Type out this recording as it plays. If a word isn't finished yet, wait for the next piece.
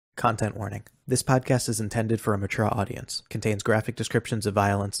Content warning. This podcast is intended for a mature audience, contains graphic descriptions of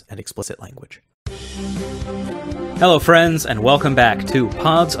violence and explicit language. Hello friends, and welcome back to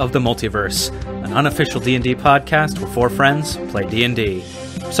Pods of the Multiverse, an unofficial D&D podcast where four friends play D&D.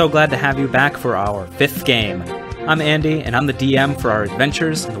 I'm so glad to have you back for our fifth game. I'm Andy, and I'm the DM for our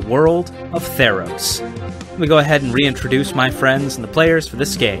adventures in the world of Theros. Let me go ahead and reintroduce my friends and the players for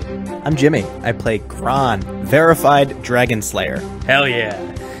this game. I'm Jimmy. I play Gron, verified Dragon Slayer. Hell yeah.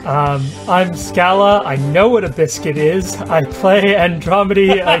 I'm Scala. I know what a biscuit is. I play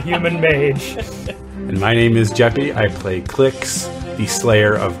Endromide, a human mage. And my name is Geppi. I play Klyx, the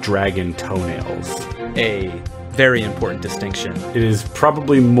Slayer of Dragon Toenails. A very important distinction. It is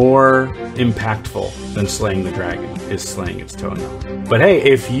probably more impactful than slaying the dragon, is slaying its toenail. But hey,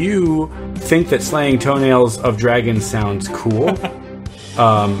 if you think that slaying toenails of dragons sounds cool,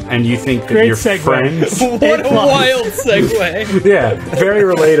 and you think that Great your segue. friends... What a wild segue. Yeah, very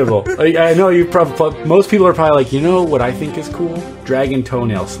relatable. I know most people are probably like, you know what I think is cool? Dragon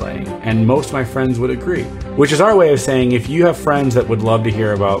toenail slaying. And most of my friends would agree. Which is our way of saying, if you have friends that would love to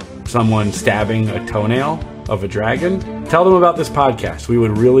hear about someone stabbing a toenail of a dragon, tell them about this podcast. We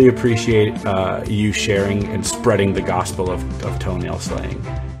would really appreciate you sharing and spreading the gospel of toenail slaying.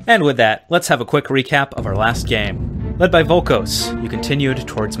 And with that, let's have a quick recap of our last game. Led by Volkos, you continued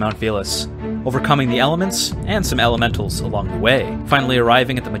towards Mount Velus, overcoming the elements and some elementals along the way. Finally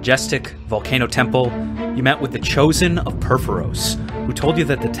arriving at the majestic volcano temple, you met with the Chosen of Perforos, who told you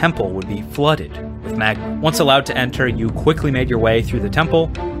that the temple would be flooded with magma. Once allowed to enter, you quickly made your way through the temple,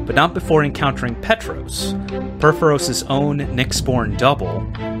 but not before encountering Petros, Perforos' own Nyxborn double,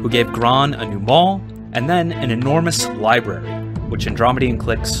 who gave Gron a new maul, and then an enormous library, which Andromeda and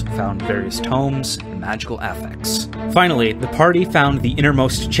Klyx found various tomes and magical affects. Finally, the party found the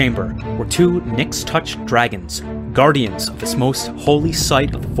innermost chamber, where two Nyx-touched dragons, guardians of this most holy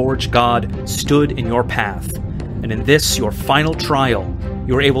site of the Forge God, stood in your path. And in this, your final trial,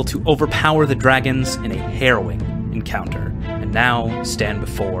 you were able to overpower the dragons in a harrowing encounter, and now stand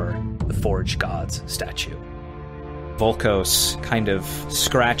before the Forge God's statue. Volkos, kind of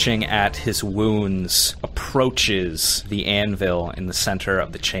scratching at his wounds, approaches the anvil in the center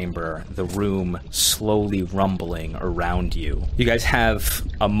of the chamber, the room slowly rumbling around you. You guys have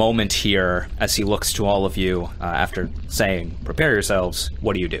a moment here as he looks to all of you after saying, "Prepare yourselves."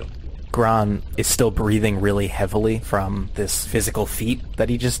 What do? Gron is still breathing really heavily from this physical feat that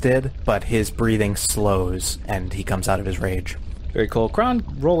he just did, but his breathing slows and he comes out of his rage. Very cool. Gron,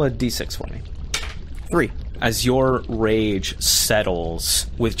 roll a d6 for me. 3. As your rage settles,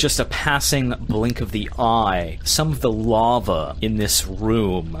 with just a passing blink of the eye, some of the lava in this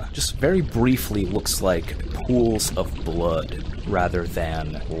room just very briefly looks like pools of blood rather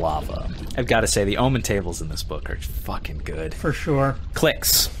than lava. I've got to say, the omen tables in this book are fucking good. For sure.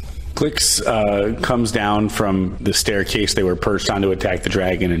 Klyx. Klyx comes down from the staircase they were perched on to attack the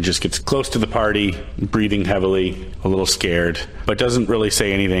dragon and just gets close to the party, breathing heavily, a little scared, but doesn't really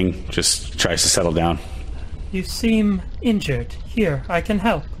say anything, just tries to settle down. You seem injured. Here, I can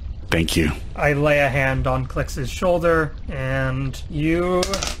help. Thank you. I lay a hand on Klyx's shoulder, and you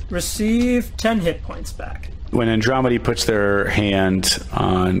receive 10 hit points back. When Andromeda puts their hand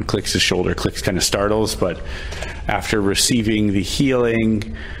on Klyx's shoulder, Klyx kind of startles, but after receiving the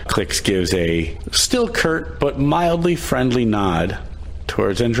healing, Klyx gives a still curt but mildly friendly nod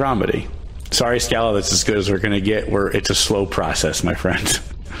towards Andromeda. Sorry, Scala, that's as good as we're going to get. It's a slow process, my friend.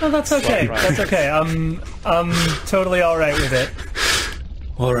 Oh, that's okay. That's okay. I'm totally all right with it.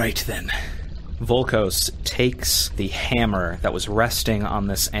 All right, then. Volkos takes the hammer that was resting on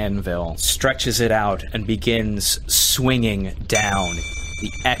this anvil, stretches it out, and begins swinging down.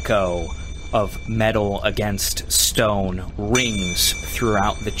 The echo of metal against stone rings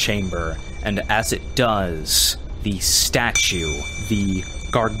throughout the chamber, and as it does, the statue, the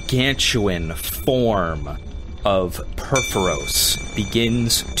gargantuan form of Perforos,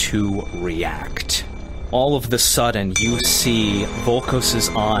 begins to react. All of the sudden, you see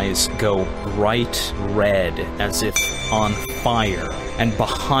Volkos' eyes go bright red as if on fire, and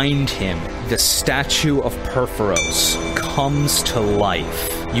behind him, the statue of Perforos comes to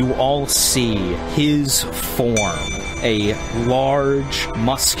life. You all see his form, a large,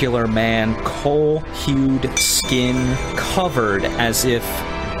 muscular man, coal-hued skin, covered as if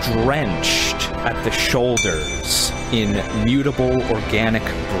drenched at the shoulders in mutable organic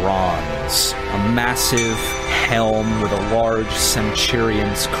bronze, a massive helm with a large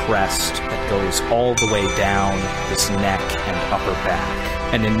centurion's crest that goes all the way down his neck and upper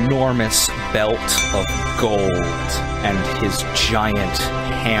back, an enormous belt of gold, and his giant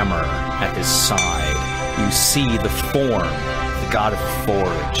hammer at his side. You see the form of the god of the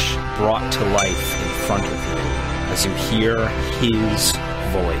forge brought to life in front of you as you hear his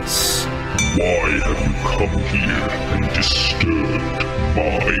voice. Why have you come here and disturbed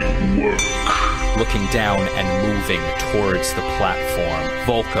my work? Looking down and moving towards the platform,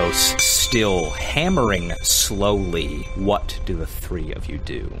 Volkos still hammering slowly. What do the three of you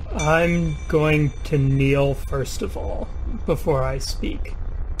do? I'm going to kneel first of all, before I speak.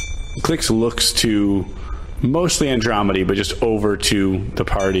 Klyx looks to mostly Andromeda, but just over to the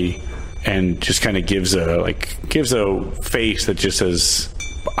party and just kind of gives a face that just says,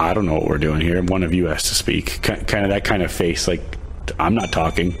 I don't know what we're doing here. One of you has to speak. Kind of that kind of face, like, I'm not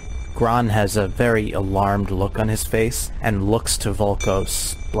talking. Gron has a very alarmed look on his face and looks to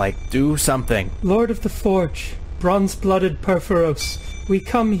Volkos like, do something. Lord of the Forge, bronze-blooded Perforos, we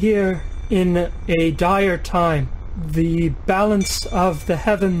come here in a dire time. The balance of the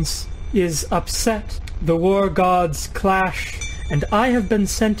heavens is upset. The war gods clash, and I have been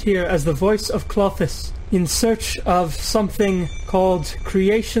sent here as the voice of Clothis in search of something called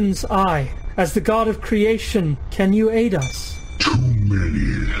Creation's Eye. As the god of creation, can you aid us? Too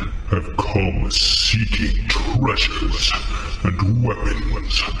many have come seeking treasures and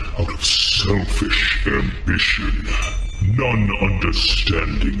weapons out of selfish ambition, none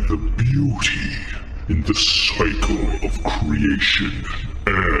understanding the beauty in the cycle of creation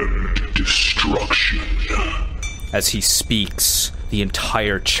and destruction. As he speaks, the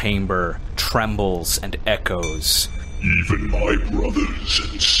entire chamber trembles and echoes. Even my brothers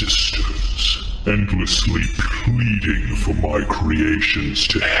and sisters, endlessly pleading for my creations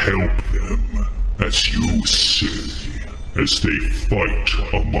to help them, as you say, as they fight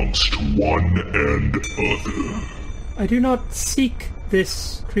amongst one and other. I do not seek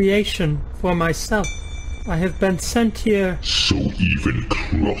this creation for myself. I have been sent here. So even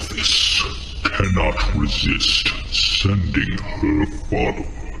Clothis cannot resist sending her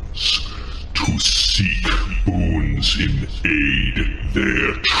followers to seek boons in aid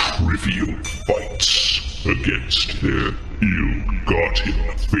their trivial fights against their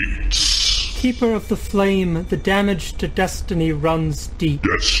ill-gotten fates. Keeper of the Flame, the damage to destiny runs deep.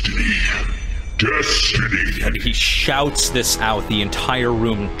 Destiny. And he shouts this out. The entire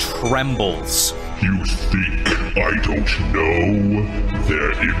room trembles. You think I don't know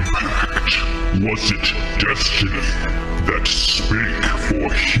their impact? Was it destiny that spake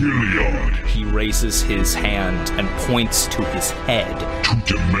for Heliod? He raises his hand and points to his head. To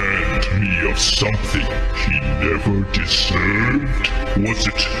demand me of something he never deserved? Was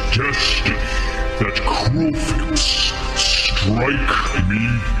it destiny that Crofix strike me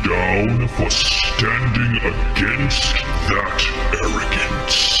down for standing against that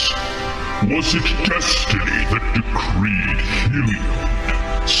arrogance? Was it destiny that decreed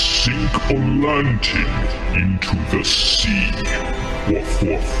Heliod sink Olantin into the sea, or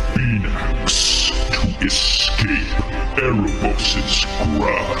for Phoenix to escape Erebos'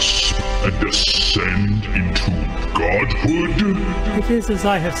 grasp and ascend into godhood? It is as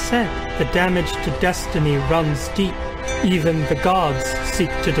I have said, the damage to destiny runs deep. Even the gods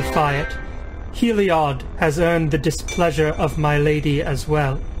seek to defy it. Heliod has earned the displeasure of my lady as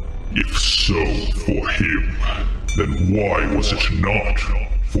well. If so for him, then why was it not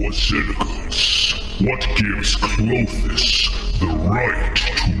for Xenagos? What gives Clothis the right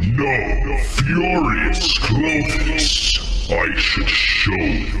to know? Furious Clothis! I should show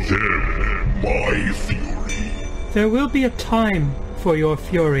them my fury. There will be a time for your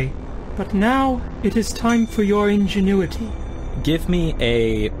fury, but now it is time for your ingenuity. Give me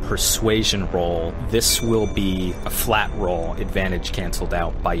a persuasion roll. This will be a flat roll, advantage canceled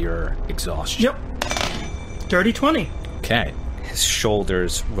out by your exhaustion. Yep. Dirty 20. Okay. His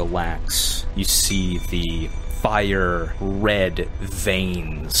shoulders relax. You see the fire red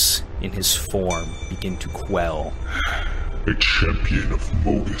veins in his form begin to quell. A champion of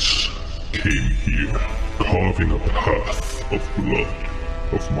Mogus came here, carving a path of blood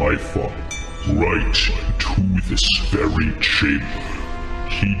of my father right to this very chamber.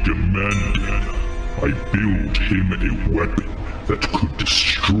 He demanded I build him a weapon that could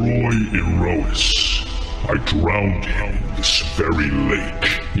destroy Erois. I drowned him in this very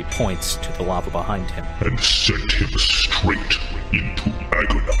lake. He points to the lava behind him. And sent him straight into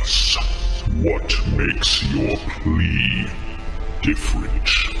Agonas. What makes your plea different,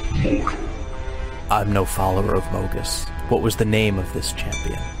 mortal? I'm no follower of Mogus. What was the name of this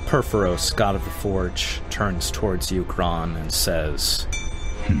champion? Perforos, god of the Forge, turns towards you, Gron, and says,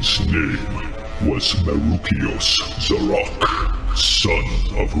 His name was Marukios Zarak, son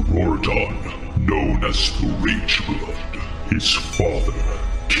of Rordon, known as the Rageblood. His father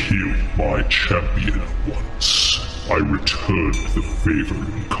killed my champion once. I returned the favor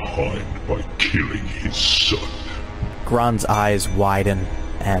in behind by killing his son. Gron's eyes widen,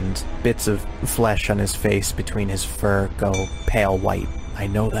 and bits of flesh on his face between his fur go pale white. I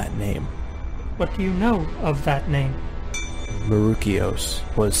know that name. What do you know of that name? Marukios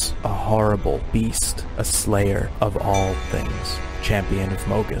was a horrible beast, a slayer of all things. Champion of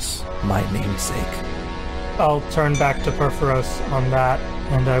Mogus, my namesake. I'll turn back to Perforos on that,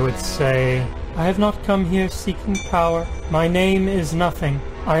 and I would say, I have not come here seeking power. My name is nothing.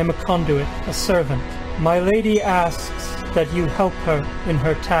 I am a conduit, a servant. My lady asks that you help her in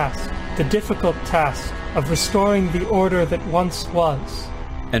her task, the difficult task of restoring the order that once was.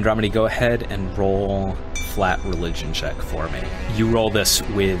 Andromeda, go ahead and roll flat religion check for me. You roll this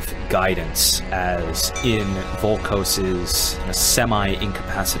with guidance, as in Volkos's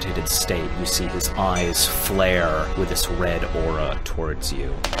semi-incapacitated state, you see his eyes flare with this red aura towards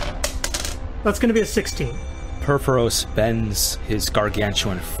you. That's going to be a 16. Perforos bends his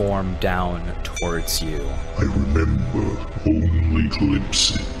gargantuan form down towards you. I remember only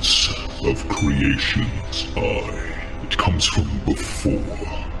glimpses of creation's eye. It comes from before,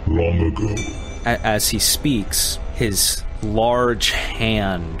 long ago. As he speaks, his large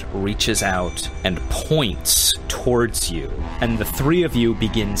hand reaches out and points towards you, and the three of you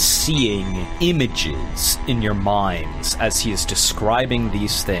begin seeing images in your minds as he is describing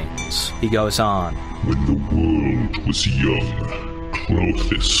these things. He goes on. When the world was young,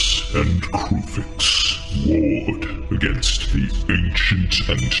 Clothis and Krufix warred against the ancient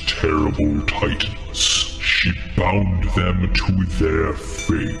and terrible Titans. She bound them to their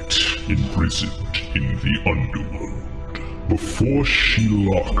fate, imprisoned in the underworld. Before she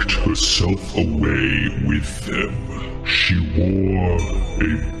locked herself away with them, she wore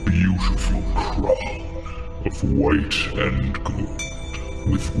a beautiful crown of white and gold,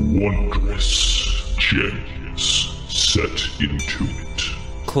 with wondrous gems set into it.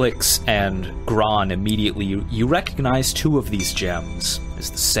 Klyx and Gron, immediately you recognize two of these gems as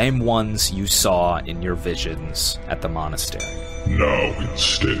the same ones you saw in your visions at the monastery. Now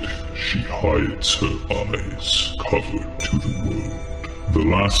instead, she hides her eyes, covered to the world. The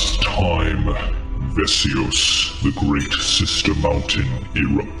last time Vesios, the great sister mountain,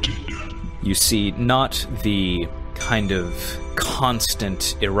 erupted. You see not the kind of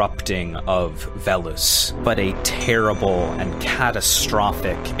constant erupting of Velus, but a terrible and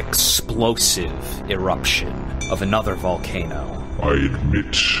catastrophic, explosive eruption of another volcano. I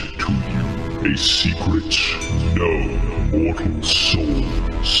admit to you a secret no mortal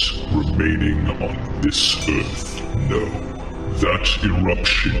souls remaining on this earth know. That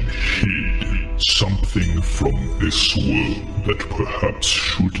eruption hid something from this world that perhaps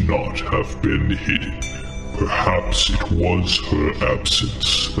should not have been hidden. Perhaps it was her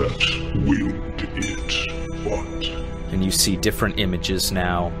absence that willed it, but... And you see different images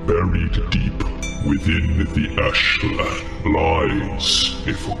now. Buried deep within the Ashland lies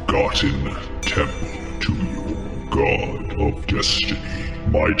a forgotten temple to your god of destiny.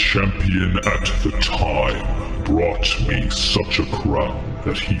 My champion at the time brought me such a crown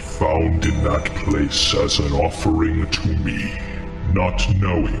that he found in that place as an offering to me. Not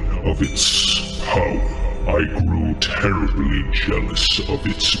knowing of its power, I grew terribly jealous of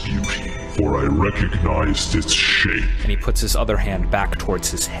its beauty, for I recognized its shape. And he puts his other hand back towards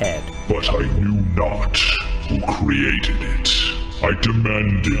his head. But I knew not who created it. I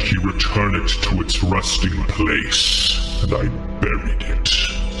demanded he return it to its resting place, and I buried it,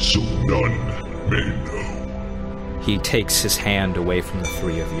 so none may know. He takes his hand away from the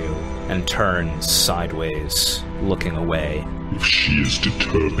three of you and turns sideways, looking away. If she is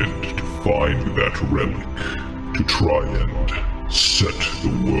determined to find that relic, to try and set the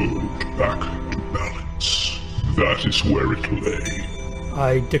world back to balance, that is where it lay.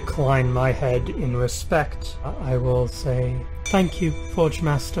 I decline my head in respect. I will say, thank you, Forge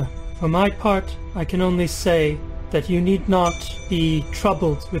Master. For my part, I can only say that you need not be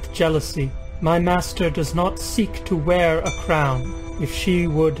troubled with jealousy. My master does not seek to wear a crown. If she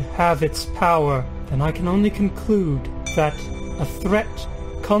would have its power, then I can only conclude that a threat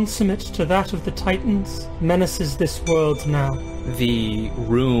consummate to that of the Titans menaces this world now. The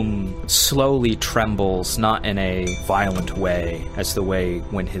room slowly trembles, not in a violent way, as the way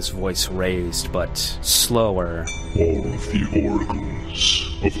when his voice raised, but slower. All of the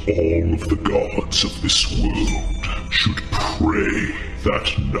oracles of all of the gods of this world should pray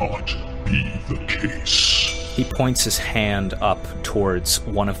that not be the case. He points his hand up towards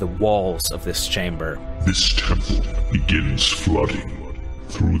one of the walls of this chamber. This temple begins flooding.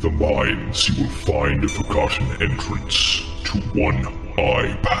 Through the mines you will find a forgotten entrance to One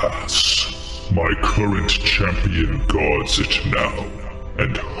Eye Pass. My current champion guards it now,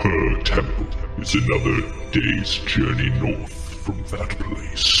 and her temple is another day's journey north from that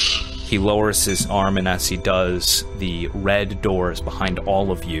place. He lowers his arm, and as he does, the red doors behind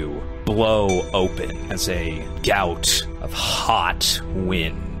all of you blow open as a gout of hot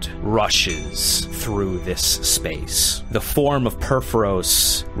wind rushes through this space. The form of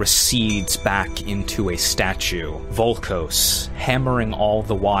Perforos recedes back into a statue. Volkos, hammering all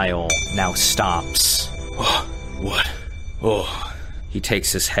the while, now stops. Oh, what? Oh. He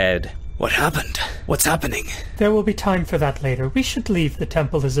takes his head. What happened? What's happening? There will be time for that later. We should leave. The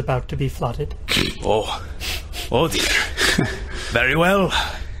temple is about to be flooded. Oh dear. Very well.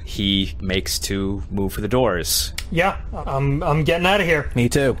 He makes to move for the doors. Yeah, I'm getting out of here. Me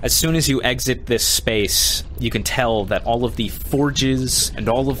too. As soon as you exit this space, you can tell that all of the forges and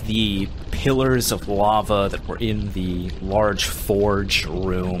all of the pillars of lava that were in the large forge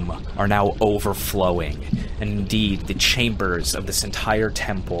room are now overflowing. And indeed, the chambers of this entire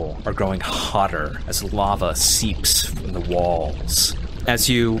temple are growing hotter as lava seeps from the walls. As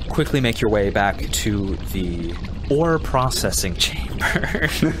you quickly make your way back to the ore processing chamber,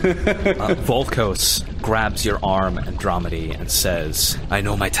 Volkos grabs your arm, Andromedy, and says, I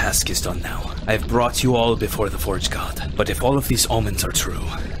know my task is done now. I have brought you all before the Forge God. But if all of these omens are true,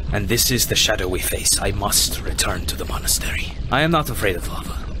 and this is the shadow we face, I must return to the monastery. I am not afraid of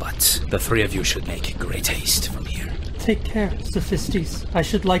lava, but the three of you should make great haste from here. Take care, Sophistes. I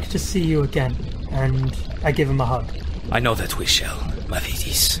should like to see you again. And I give him a hug. I know that we shall,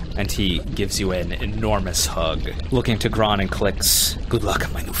 Mavridis. And he gives you an enormous hug. Looking to Gron and Klyx, good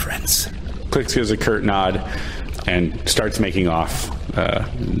luck, my new friends. Klyx gives a curt nod and starts making off.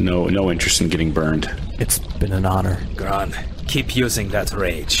 No interest in getting burned. It's been an honor. Gron, keep using that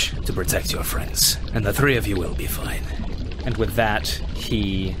rage to protect your friends, and the three of you will be fine. And with that,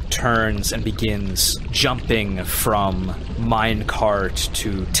 he turns and begins jumping from minecart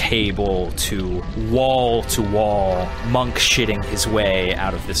to table to wall, monk shitting his way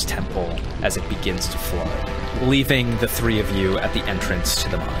out of this temple as it begins to flood, leaving the three of you at the entrance to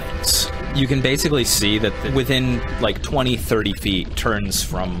the mines. You can basically see that within like 20-30 feet turns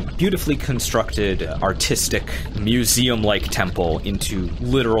from beautifully constructed, artistic, museum-like temple into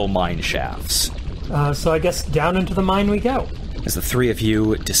literal mine shafts. So I guess down into the mine we go. As the three of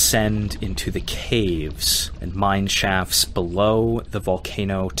you descend into the caves and mine shafts below the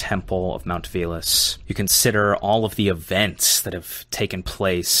volcano temple of Mount Velus, you consider all of the events that have taken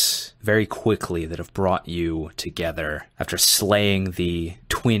place very quickly that have brought you together. After slaying the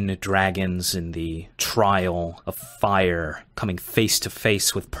twin dragons in the trial of fire, coming face to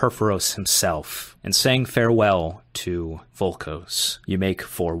face with Perforos himself, and saying farewell to Volkos, you make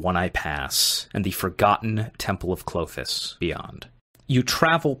for One-Eye Pass and the forgotten Temple of Clothis beyond. You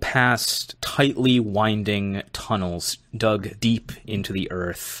travel past tightly winding tunnels dug deep into the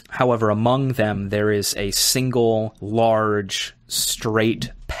earth. However, among them there is a single large,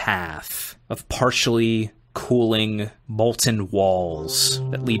 straight path of partially cooling, molten walls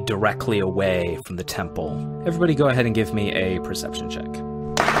that lead directly away from the temple. Everybody go ahead and give me a perception check.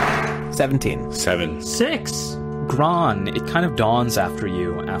 17. 7. 6. Gron, it kind of dawns after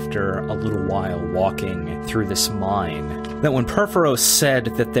you, after a little while walking through this mine, that when Perforos said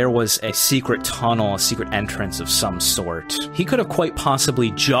that there was a secret tunnel, a secret entrance of some sort, he could have quite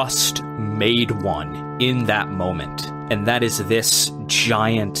possibly just made one in that moment. And that is this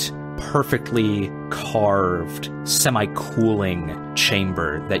giant, perfectly carved, semi-cooling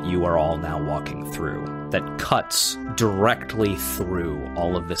chamber that you are all now walking through, that cuts directly through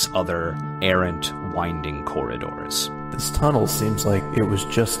all of this other errant, winding corridors. This tunnel seems like it was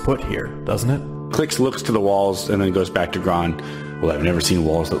just put here, doesn't it? Klyx looks to the walls and then goes back to Gron. Well, I've never seen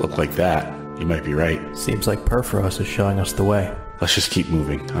walls that look like that. You might be right. Seems like Perforos is showing us the way. Let's just keep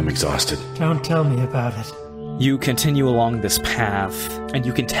moving. I'm exhausted. Don't tell me about it. You continue along this path, and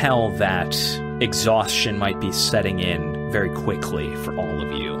you can tell that exhaustion might be setting in very quickly for all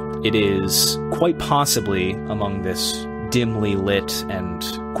of you. It is quite possibly among this dimly lit and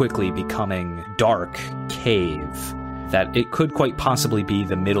quickly becoming dark cave that it could quite possibly be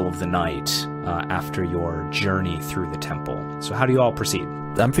the middle of the night after your journey through the temple. So how do you all proceed?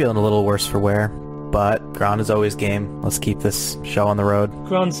 I'm feeling a little worse for wear, but Gron is always game. Let's keep this show on the road.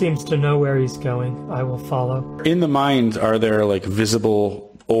 Gron seems to know where he's going. I will follow. In the mines, are there like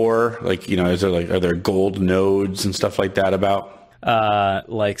visible ore? Like, you know, are there gold nodes and stuff like that about?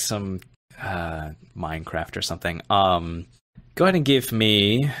 Like some Minecraft or something. Go ahead and give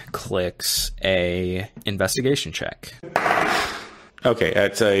me, Klyx, a investigation check. Okay,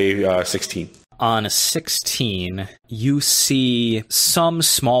 that's a 16. On a 16, you see some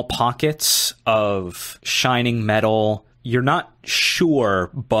small pockets of shining metal, You're not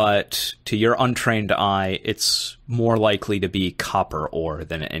sure, but to your untrained eye, it's more likely to be copper ore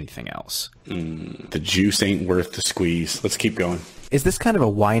than anything else. The juice ain't worth the squeeze. Let's keep going. Is this kind of a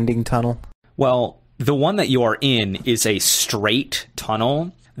winding tunnel? Well, the one that you are in is a straight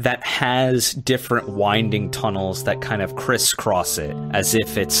tunnel that has different winding tunnels that kind of crisscross it, as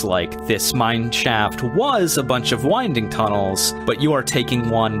if it's like this mine shaft was a bunch of winding tunnels, but you are taking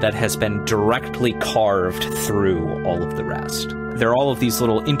one that has been directly carved through all of the rest. There are all of these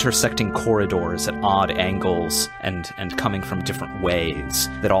little intersecting corridors at odd angles and coming from different ways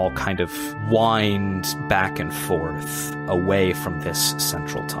that all kind of wind back and forth away from this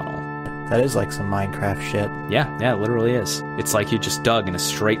central tunnel. That is like some Minecraft shit. Yeah, it literally is. It's like you just dug in a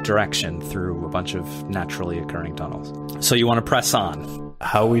straight direction through a bunch of naturally occurring tunnels. So you want to press on.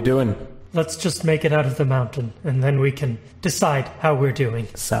 How are we doing? Let's just make it out of the mountain, and then we can decide how we're doing.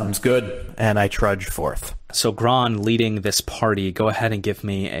 Sounds good. And I trudge forth. So Gron, leading this party, go ahead and give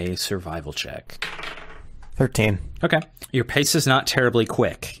me a survival check. 13. Okay. Your pace is not terribly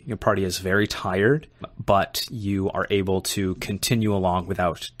quick. Your party is very tired, but you are able to continue along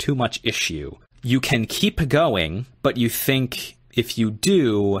without too much issue. You can keep going, but you think if you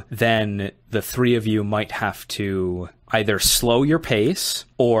do, then the three of you might have to either slow your pace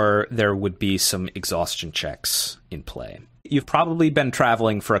or there would be some exhaustion checks in play. You've probably been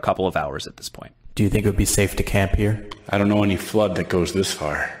traveling for a couple of hours at this point. Do you think it would be safe to camp here? I don't know any flood that goes this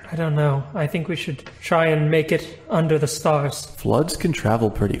far. I don't know. I think we should try and make it under the stars. Floods can travel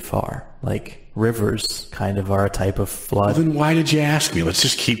pretty far. Like, rivers kind of are a type of flood. Well, then why did you ask me? Let's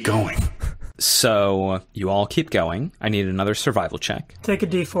just keep going. So you all keep going. I need another survival check. Take a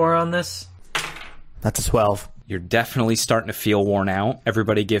d4 on this. That's a 12. You're definitely starting to feel worn out.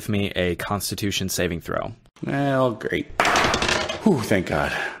 Everybody give me a Constitution saving throw. Well, great. Whew, thank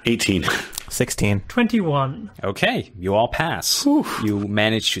God. 18. 16. 21. Okay, you all pass. You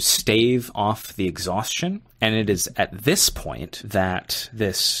manage to stave off the exhaustion, and it is at this point that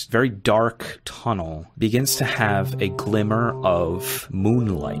this very dark tunnel begins to have a glimmer of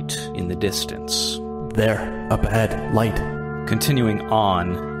moonlight in the distance. There, up ahead, light. Continuing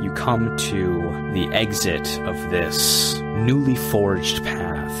on, you come to the exit of this newly forged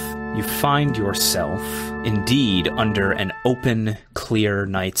path. You find yourself, indeed, under an open, clear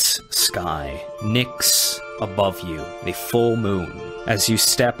night's sky. Nyx above you, the full moon. As you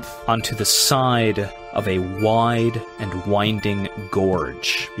step onto the side of a wide and winding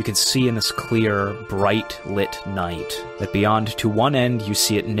gorge, you can see in this clear, bright lit night that beyond to one end you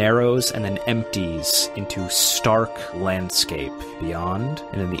see it narrows and then empties into stark landscape beyond,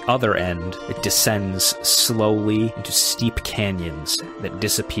 and in the other end it descends slowly into steep canyons that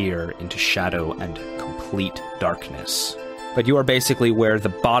disappear into shadow and complete darkness. But you are basically where the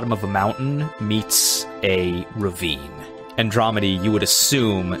bottom of a mountain meets a ravine. Andromedy, you would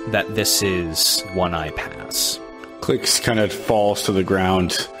assume that this is One Eye Pass. Klyx kind of falls to the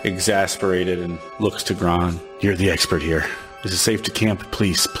ground, exasperated, and looks to Gron. You're the expert here. Is it safe to camp?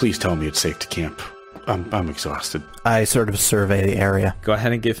 Please tell me it's safe to camp. I'm exhausted. I sort of survey the area. Go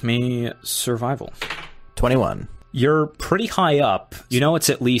ahead and give me survival. 21. You're pretty high up. You know it's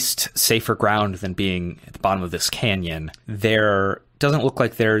at least safer ground than being at the bottom of this canyon. There doesn't look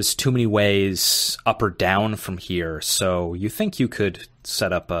like there's too many ways up or down from here, so you think you could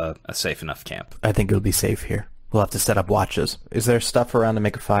set up a safe enough camp. I think it'll be safe here. We'll have to set up watches. Is there stuff around to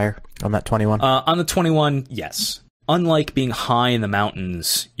make a fire on that 21? On the 21, yes. Unlike being high in the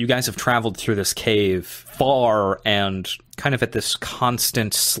mountains, you guys have traveled through this cave far and kind of at this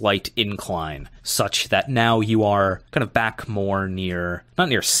constant slight incline, such that now you are kind of back more near, not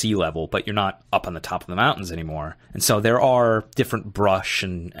near sea level, but you're not up on the top of the mountains anymore. And so there are different brush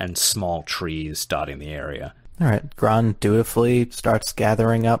and small trees dotting the area. All right. Gron dutifully starts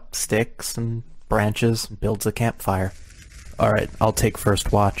gathering up sticks and branches and builds a campfire. All right, I'll take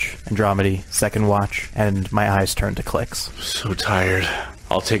first watch, Andromedy, second watch, and my eyes turn to Klyx. So tired.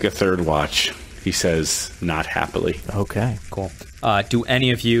 I'll take a third watch, he says, not happily. Okay. Cool. Do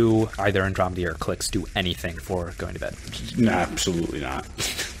any of you, either Andromedy or Klyx, do anything for going to bed? No, absolutely not.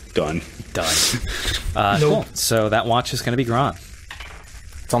 Done. Done. Nope. Cool. So that watch is going to be Gron.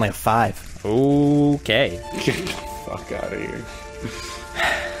 It's only a 5. Okay. Get the fuck out of here.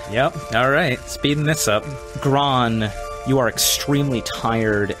 Yep. All right. Speeding this up. Gron, you are extremely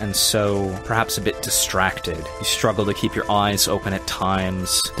tired and so perhaps a bit distracted. You struggle to keep your eyes open at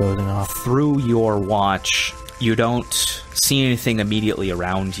times. Dozing off. Through your watch, You don't see anything immediately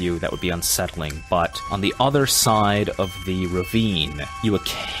around you that would be unsettling, but on the other side of the ravine, you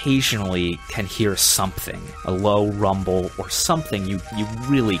occasionally can hear something, a low rumble or something. You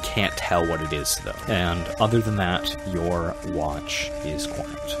really can't tell what it is, though. And other than that, your watch is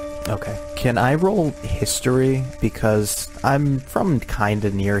quiet. Okay. Can I roll history? Because I'm from kind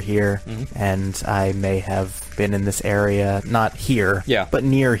of near here, and I may have been in this area, not here, but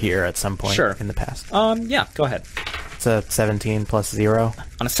near here at some point in the past. Yeah, go ahead. It's a 17 plus 0.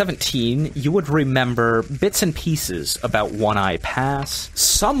 On a 17, you would remember bits and pieces about One-Eye Pass.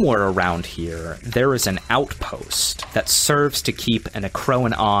 Somewhere around here, there is an outpost that serves to keep an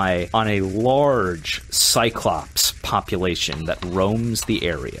Acroan eye on a large Cyclops population that roams the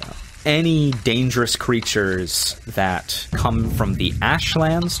area. Any dangerous creatures that come from the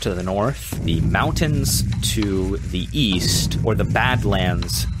Ashlands to the north, the mountains to the east, or the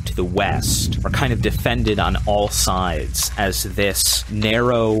Badlands to the west are kind of defended on all sides, as this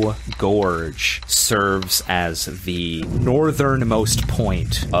narrow gorge serves as the northernmost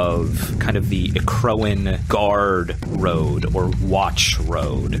point of kind of the Acroan Guard Road or Watch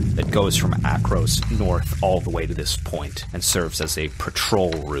Road that goes from Akros north all the way to this point and serves as a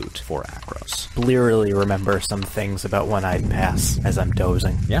patrol route for Akros. Blearily remember some things about One-Eyed Pass as I'm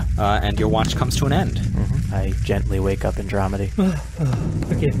dozing. Yeah, and your watch comes to an end. I gently wake up Andromedy.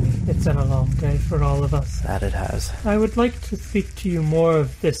 Forgive me. It's been a long day for all of us. That it has. I would like to speak to you more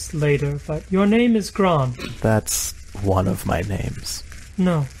of this later, but your name is Gron. That's one of my names.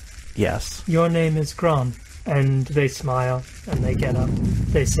 No. Yes. Your name is Gron. And they smile, and they get up.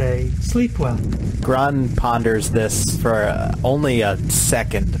 They say, sleep well. Gron ponders this for only a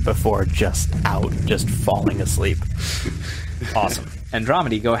second before just falling asleep. Awesome.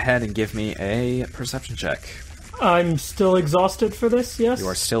 Andromedy, go ahead and give me a perception check. I'm still exhausted for this, yes? You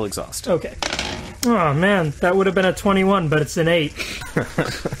are still exhausted. Okay. Oh, man, that would have been a 21, but it's an 8.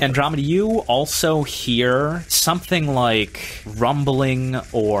 Andromeda, you also hear something like rumbling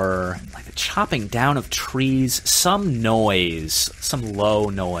or like the chopping down of trees, some noise, some low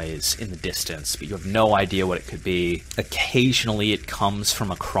noise in the distance, but you have no idea what it could be. Occasionally it comes from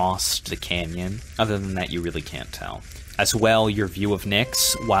across the canyon. Other than that, you really can't tell. As well, your view of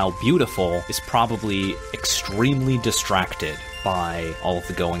Nyx, while beautiful, is probably extremely distracted by all of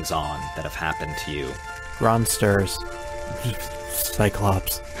the goings-on that have happened to you. Gron stirs.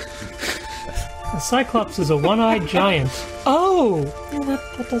 Cyclops. A Cyclops is a one-eyed giant. Oh! Yeah,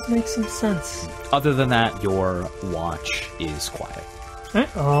 that does make some sense. Other than that, your watch is quiet.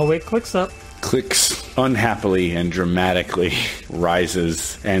 Alright, I'll wake Klyx up. Klyx unhappily and dramatically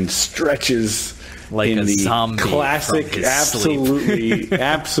rises and stretches like in a the zombie classic,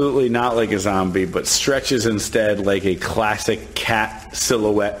 absolutely not like a zombie, but stretches instead like a classic cat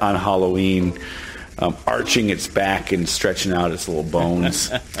silhouette on Halloween, arching its back and stretching out its little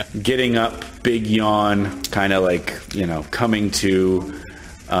bones. Getting up, big yawn, kind of like, coming to,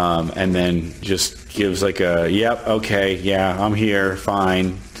 and then just gives like a, yep, okay, yeah, I'm here,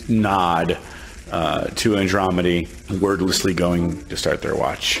 fine, nod. To Andromedy, wordlessly going to start their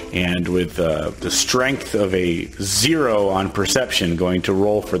watch. And with the strength of a 0 on perception, going to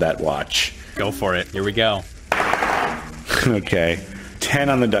roll for that watch. Go for it. Here we go. Okay. 10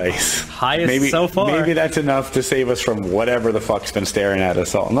 on the dice. Highest so far. Maybe that's enough to save us from whatever the fuck's been staring at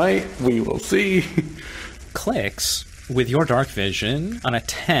us all night. We will see. Klyx, with your dark vision, on a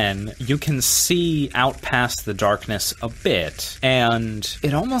 10, you can see out past the darkness a bit, and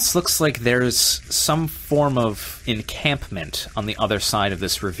it almost looks like there's some form of encampment on the other side of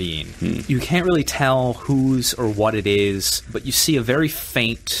this ravine. You can't really tell whose or what it is, but you see a very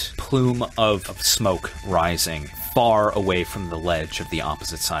faint plume of smoke rising far away from the ledge of the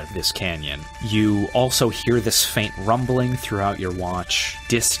opposite side of this canyon. You also hear this faint rumbling throughout your watch.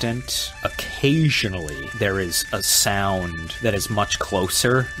 Distant, occasionally, there is a sound that is much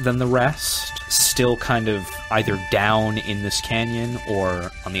closer than the rest, still kind of either down in this canyon or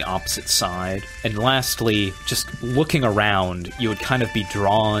on the opposite side. And lastly, just looking around, you would kind of be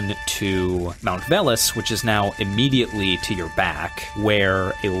drawn to Mount Velus, which is now immediately to your back,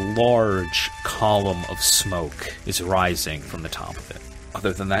 where a large column of smoke is rising from the top of it.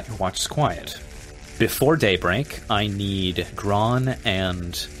 Other than that, your watch is quiet. Before daybreak, I need Gron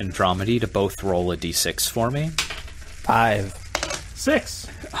and Andromedy to both roll a d6 for me. 5. 6.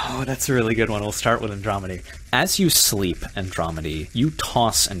 Oh, that's a really good one. We'll start with Andromedy. As you sleep, Andromedy, you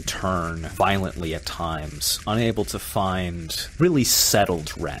toss and turn violently at times, unable to find really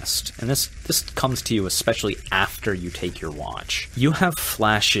settled rest. And this comes to you especially after you take your watch. You have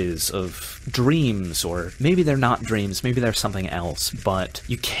flashes of dreams, or maybe they're not dreams, maybe they're something else, but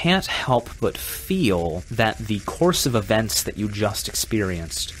you can't help but feel that the course of events that you just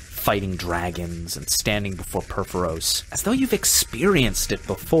experienced, fighting dragons and standing before Perforos, as though you've experienced it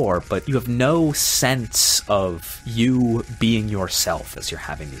before, but you have no sense of you being yourself as you're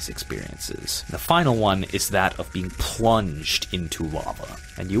having these experiences. The final one is that of being plunged into lava,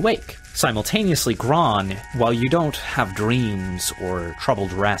 and you wake. Simultaneously, Gron, while you don't have dreams or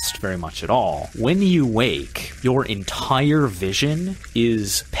troubled rest very much at all, when you wake, your entire vision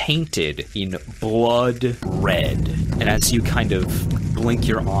is painted in blood red. And as you kind of blink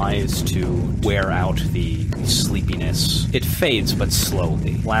your eyes to wear out the sleepiness, it fades but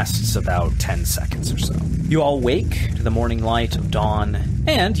slowly, lasts about 10 seconds or so. You all wake to the morning light of dawn,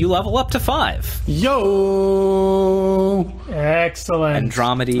 and you level up to 5. Yo! Excellent.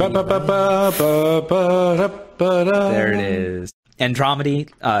 Andromedy. There it is.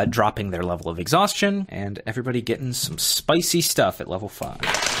 Andromedy dropping their level of exhaustion, and everybody getting some spicy stuff at level 5.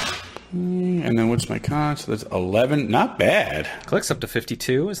 And then what's my con? So that's 11. Not bad. Klyx up to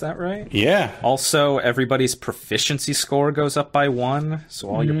 52, is that right? Yeah. Also, everybody's proficiency score goes up by 1, so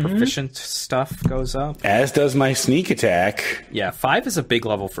all your proficient stuff goes up. As does my sneak attack. Yeah, 5 is a big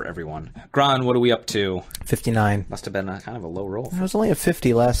level for everyone. Gron, what are we up to? 59. Must have been kind of a low roll. I was only at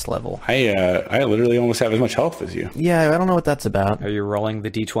 50 last level. I literally almost have as much health as you. Yeah, I don't know what that's about. Are you rolling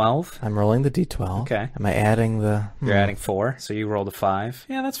the d12? I'm rolling the d12. Okay. Am I adding the... You're adding 4, so you rolled a 5.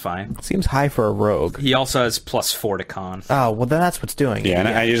 Yeah, that's fine. Seems high for a rogue. He also has plus 4 to con. Oh, well then that's what's doing it. Yeah, and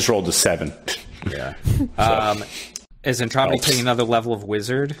I just rolled a 7. Yeah. Is Andromedy taking another level of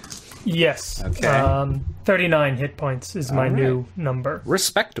wizard? Yes. Okay. 39 hit points is my new number.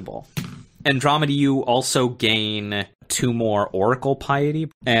 Respectable. Andromedy, you also gain 2 more Oracle Piety,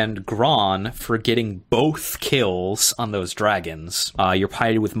 and Gron, for getting both kills on those dragons, your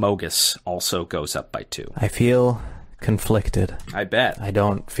Piety with Mogus also goes up by 2. I feel conflicted. I bet. I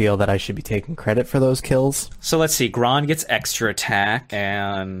don't feel that I should be taking credit for those kills. So let's see, Gron gets extra attack,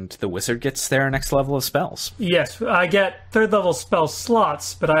 and the wizard gets their next level of spells. Yes, I get 3rd level spell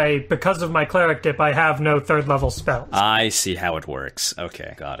slots, but because of my cleric dip, I have no 3rd level spells. I see how it works.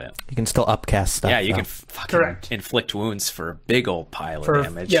 Okay, got it. You can still upcast stuff. Yeah, you though. can fucking inflict wounds for a big old pile of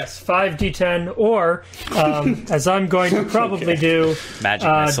damage. Yes, 5d10, or, as I'm going to probably do... Magic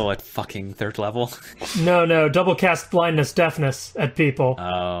missile at fucking 3rd level? No, double cast blindness, deafness at people.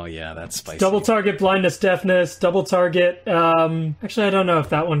 Oh, yeah, that's spicy. Double target blindness, deafness, double target... actually, I don't know if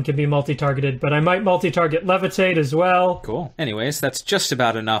that one can be multi-targeted, but I might multi-target levitate as well. Cool. Anyways, that's just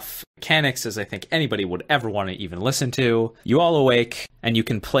about enough mechanics as I think anybody would ever want to even listen to. You all awake, and you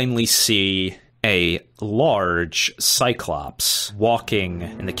can plainly see a large Cyclops walking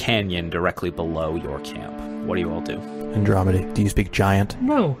in the canyon directly below your camp. What do you all do? Andromedy, do you speak giant?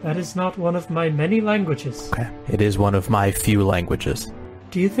 No, that is not one of my many languages. Okay. It is one of my few languages.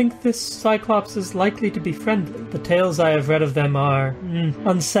 Do you think this Cyclops is likely to be friendly? The tales I have read of them are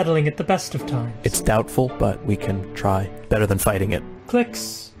unsettling at the best of times. It's doubtful, but we can try. Better than fighting it.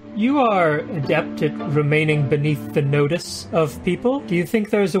 Klyx, you are adept at remaining beneath the notice of people. Do you think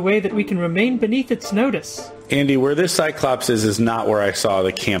there is a way that we can remain beneath its notice? Andy, where this Cyclops is not where I saw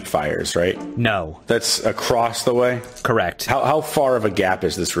the campfires, right? No. That's across the way? Correct. How far of a gap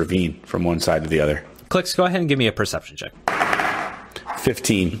is this ravine from one side to the other? Klyx, go ahead and give me a perception check.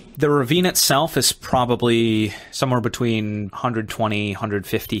 15. The ravine itself is probably somewhere between 120,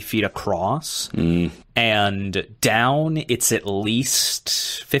 150 feet across. And down, it's at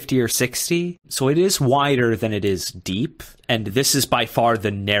least 50 or 60. So it is wider than it is deep. And this is by far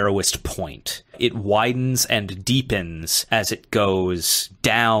the narrowest point. It widens and deepens as it goes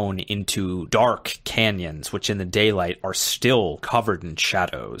down into dark canyons, which in the daylight are still covered in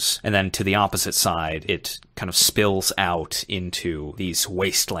shadows. And then to the opposite side, it kind of spills out into these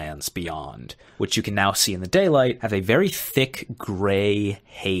wastelands beyond, which you can now see in the daylight have a very thick gray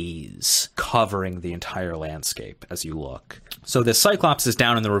haze covering the entire landscape as you look. So the Cyclops is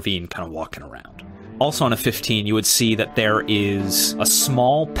down in the ravine, kind of walking around. Also on a 15, you would see that there is a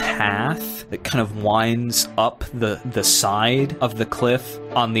small path that kind of winds up the side of the cliff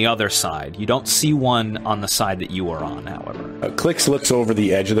on the other side. You don't see one on the side that you are on, however. Klyx looks over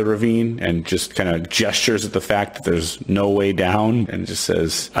the edge of the ravine and just kind of gestures at the fact that there's no way down and just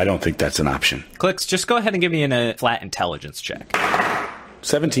says, I don't think that's an option. Klyx, just go ahead and give me a flat intelligence check.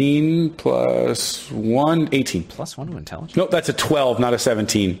 17 plus 1, 18. Plus 1 to intelligence. Nope, that's a 12, not a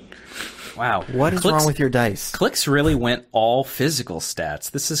 17. Wow. What is wrong with your dice? Klyx really went all physical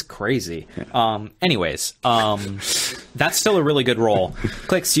stats. This is crazy. Anyways, that's still a really good roll.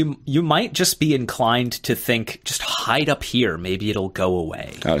 Klyx, you might just be inclined to think, just hide up here. Maybe it'll go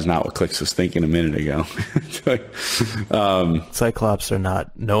away. That was not what Klyx was thinking a minute ago. Cyclops are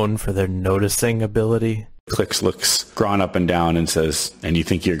not known for their noticing ability. Klyx looks Gron up and down and says, and you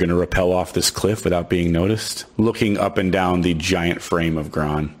think you're going to rappel off this cliff without being noticed? Looking up and down the giant frame of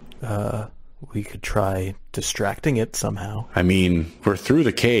Gron. We could try distracting it somehow. I mean, we're through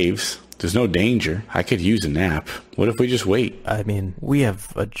the caves. There's no danger. I could use a nap. What if we just wait? I mean, we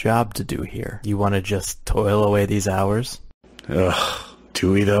have a job to do here. You want to just toil away these hours? Ugh.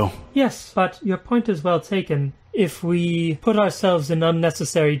 Do we, though? Yes, but your point is well taken. If we put ourselves in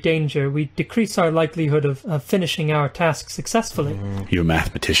unnecessary danger, we decrease our likelihood of finishing our task successfully. You a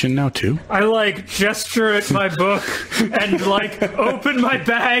mathematician now, too? I, gesture at my book and, open my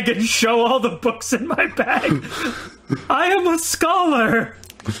bag and show all the books in my bag. I am a scholar!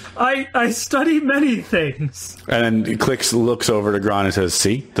 I study many things. And then Klyx looks over to Gron and says,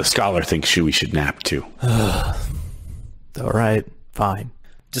 see? The scholar thinks we should nap, too. All right, fine.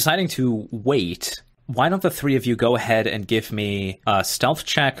 Deciding to wait, why don't the three of you go ahead and give me a stealth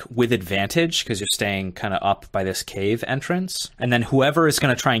check with advantage, because you're staying kind of up by this cave entrance. And then whoever is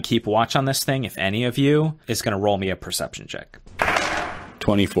going to try and keep watch on this thing, if any of you, is going to roll me a perception check.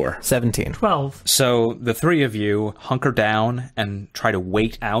 24. 17. 12. So the three of you hunker down and try to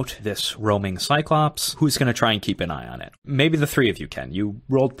wait out this roaming Cyclops. Who's going to try and keep an eye on it? Maybe the three of you can. You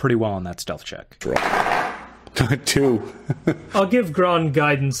rolled pretty well on that stealth check. 2. I'll give Gron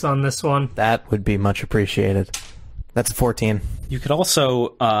guidance on this one. That would be much appreciated. That's a 14. You could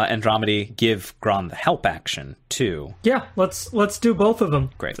also, Andromedy, give Gron the help action, too. Yeah, let's do both of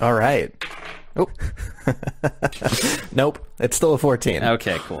them. Great. All right. Oh. Nope. It's still a 14.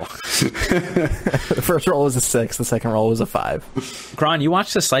 Okay, cool. The first roll was a 6. The second roll was a 5. Gron, you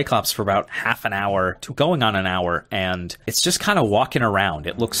watch the Cyclops for about half an hour to going on an hour, and it's just kind of walking around.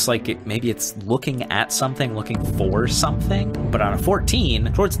 It looks like maybe it's looking at something, looking for something. But on a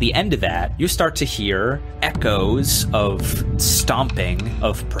 14, towards the end of that, you start to hear echoes of stomping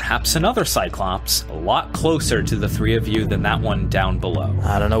of perhaps another Cyclops a lot closer to the three of you than that one down below.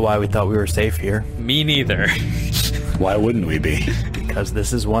 I don't know why we thought we were safe here. Me neither. Why wouldn't we be? Because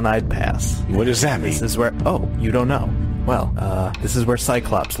this is one-eyed pass. What does that mean? This is where... Oh, you don't know. Well, this is where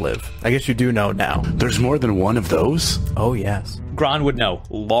Cyclops live. I guess you do know now. There's more than one of those? Oh, yes. Gron would know.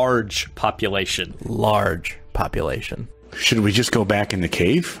 Large population. Large population. Should we just go back in the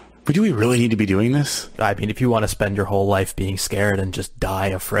cave? Do we really need to be doing this? I mean, if you want to spend your whole life being scared and just die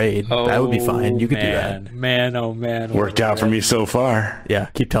afraid, that would be fine. You could do that. Man, oh man. Worked out for me so far. Yeah,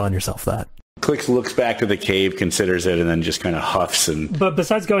 keep telling yourself that. Klyx looks back to the cave, considers it, and then just kind of huffs and... But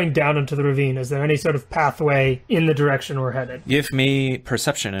besides going down into the ravine, is there any sort of pathway in the direction we're headed? Give me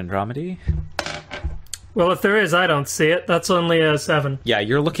perception, Andromedy. Well, if there is, I don't see it. That's only a 7. Yeah,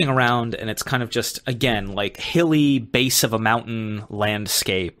 you're looking around, and it's kind of just, again, like hilly base of a mountain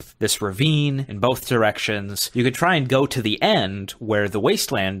landscape. This ravine in both directions. You could try and go to the end where the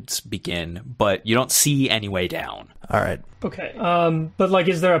wastelands begin, but you don't see any way down. All right. Okay. But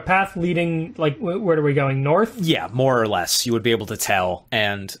is there a path leading, where are we going? North? Yeah, more or less. You would be able to tell.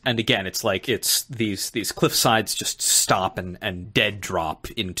 And again, it's these cliff sides just stop and dead drop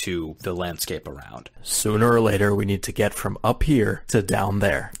into the landscape around. Sooner or later, we need to get from up here to down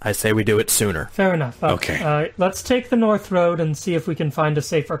there. I say we do it sooner. Fair enough. Okay. Let's take the north road and see if we can find a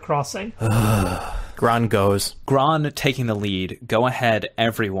safer crossing. Gron goes. Gron taking the lead. Go ahead,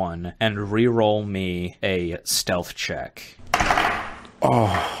 everyone, and re-roll me a stealth check.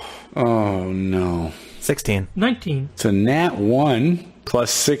 Oh no. 16. 19. It's a nat 1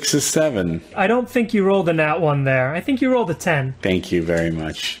 plus 6 is 7. I don't think you rolled a nat 1 there. I think you rolled a 10. Thank you very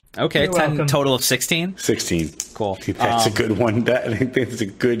much. Okay, You're 10 welcome. total of 16. 16. Cool. That's a good one. I think that's a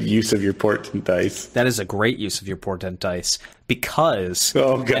good use of your portent dice. That is a great use of your portent dice, because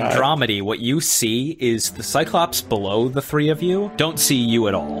Oh, God. Andromedy, what you see is the Cyclops below the three of you don't see you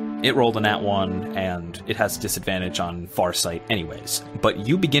at all. It rolled a nat 1, and it has disadvantage on Farsight anyways. But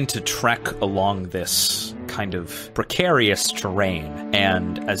you begin to trek along this kind of precarious terrain,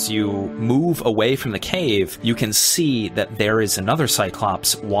 and as you move away from the cave, you can see that there is another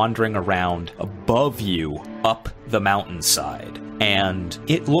Cyclops wandering around above you up the mountainside. And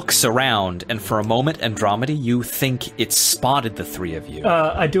it looks around, and for a moment, Andromedy, you think it's spotted the three of you.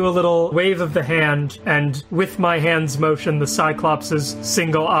 I do a little wave of the hand, and with my hand's motion, the Cyclops'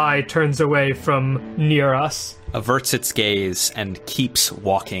 single eye turns away from near us. averts its gaze and keeps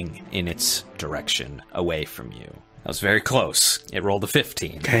walking in its direction away from you. That was very close. It rolled a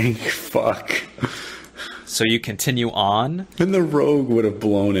 15. Thank fuck. So you continue on. And the rogue would have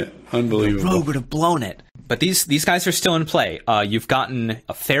blown it. Unbelievable. The rogue would have blown it. But these guys are still in play. You've gotten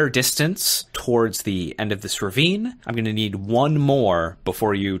a fair distance towards the end of this ravine. I'm going to need one more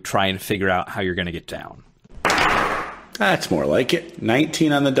before you try and figure out how you're going to get down. That's more like it.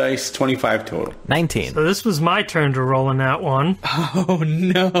 19 on the dice, 25 total. 19. So this was my turn to roll in that one. Oh,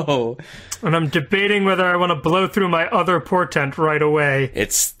 no. And I'm debating whether I want to blow through my other portent right away.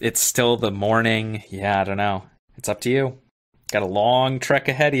 It's still the morning. Yeah, I don't know. It's up to you. Got a long trek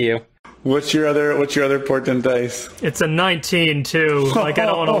ahead of you. What's your other portent dice? It's a 19, too. Like, I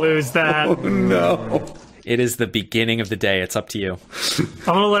don't want to lose that. Oh, no. It is the beginning of the day. It's up to you.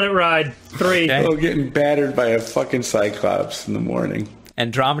 I'm going to let it ride. 3. Okay. Oh, getting battered by a fucking Cyclops in the morning.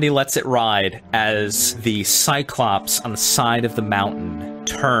 Andromedy lets it ride as the Cyclops on the side of the mountain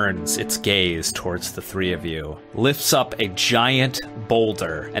turns its gaze towards the three of you, lifts up a giant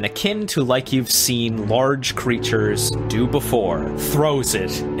boulder, and akin to like you've seen large creatures do before, throws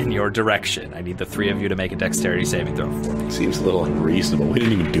it in your direction. I need the three of you to make a dexterity saving throw for me. Seems a little unreasonable. We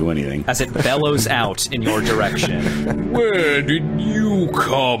didn't even do anything. As it bellows out in your direction. Where did you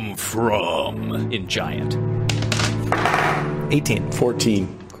come from? In giant. 18.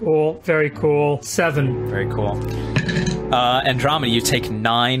 14. Cool. Very cool. 7. Very cool. Andromeda, you take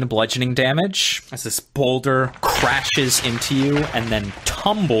 9 bludgeoning damage as this boulder crashes into you and then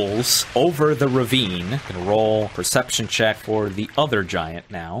tumbles over the ravine. You can roll perception check for the other giant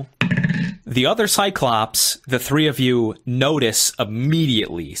now. The other Cyclops, the three of you notice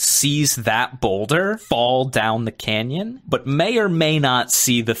immediately, sees that boulder fall down the canyon, but may or may not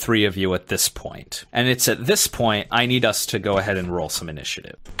see the three of you at this point. And it's at this point I need us to go ahead and roll some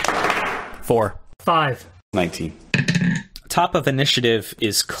initiative. 4. 5. 19. Top of initiative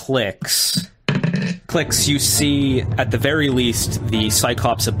is Klyx. Klyx, you see, at the very least, the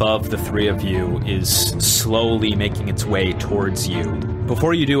Cyclops above the three of you is slowly making its way towards you.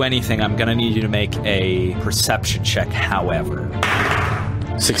 Before you do anything, I'm going to need you to make a perception check, however.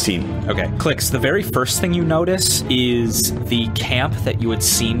 16. Okay, Klyx, the very first thing you notice is the camp that you had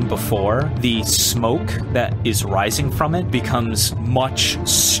seen before. The smoke that is rising from it becomes much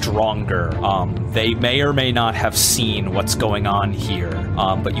stronger. They may or may not have seen what's going on here,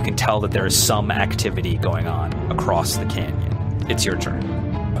 but you can tell that there is some activity going on across the canyon. It's your turn.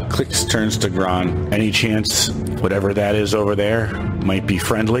 Klyx turns to Gron. Any chance whatever that is over there might be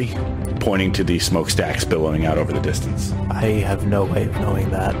friendly? Pointing to the smokestacks billowing out over the distance. I have no way of knowing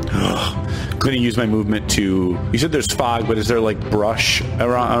that. I'm going to use my movement to... You said there's fog, but is there like brush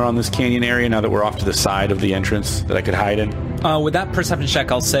around this canyon area now that we're off to the side of the entrance that I could hide in? With that perception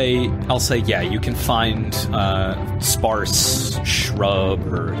check, I'll say, yeah, you can find sparse shrub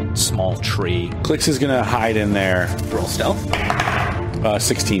or small tree. Klyx is going to hide in there. Roll stealth.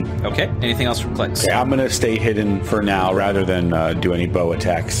 16. Okay. Anything else from Klyx? Okay, I'm going to stay hidden for now rather than do any bow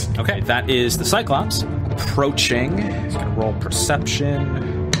attacks. Okay, that is the Cyclops approaching. He's going to roll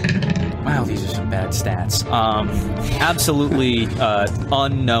perception. Wow, these are some bad stats. Absolutely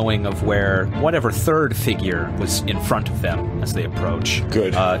unknowing of where whatever third figure was in front of them as they approach.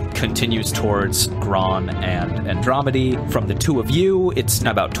 Good. Continues towards Gron and Andromeda. From the two of you, it's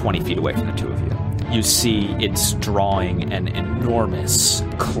about 20 feet away from the two of you. You see it's drawing an enormous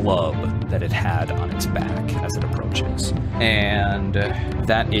club that it had on its back as it approaches. And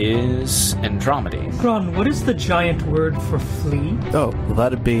that is Andromeda. Gron, what is the giant word for flea? Oh, well,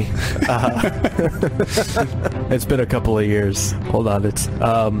 that'd be... it's been a couple of years. Hold on, it's...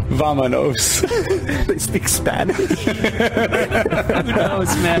 Vamonos. They speak Spanish? Who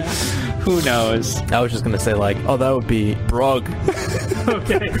knows, man? Who knows? I was just gonna say, like, oh, that would be Brug.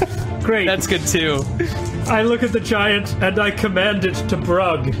 Okay, great. That's good, too. I look at the giant and I command it to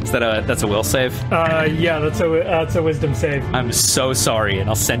brug. Is that that's a will save? Yeah, that's a wisdom save. I'm so sorry, and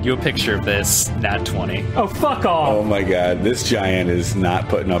I'll send you a picture of this nat 20. Oh, fuck off! Oh my god, this giant is not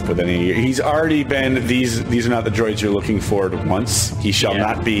putting up with any... He's already been... These are not the droids you're looking for once. He shall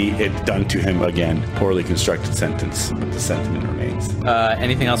not be it done to him again. Poorly constructed sentence, but the sentiment remains.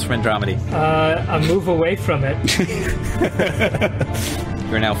 Anything else from Andromeda? I move away from it.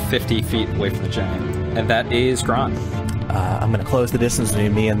 You're now 50 feet away from the giant. And that is Gron. I'm going to close the distance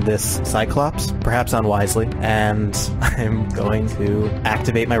between me and this Cyclops, perhaps unwisely, and I'm going to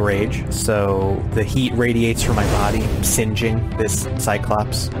activate my rage. So the heat radiates from my body, singeing this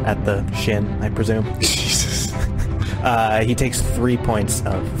Cyclops at the shin, I presume. Jesus. He takes 3 points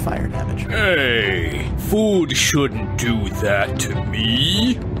of fire damage. Hey, food shouldn't do that to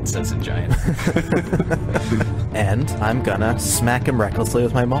me. It says a giant. and I'm gonna smack him recklessly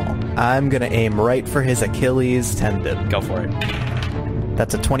with my maul. I'm gonna aim right for his Achilles tendon. Go for it.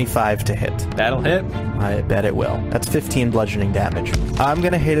 That's a 25 to hit. That'll hit. I bet it will. That's 15 bludgeoning damage. I'm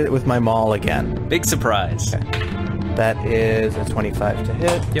gonna hit it with my maul again. Big surprise. Okay. That is a 25 to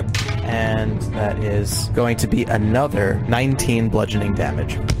hit. Yep. And that is going to be another 19 bludgeoning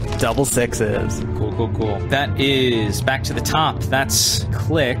damage. Double sixes. Cool. That is back to the top. That's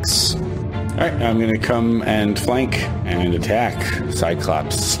Klyx. Alright, now I'm going to come and flank and attack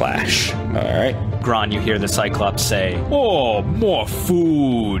Cyclops slash. Alright. Gron, you hear the Cyclops say, "Oh, more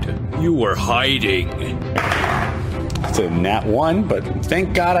food. You were hiding." It's a nat 1, but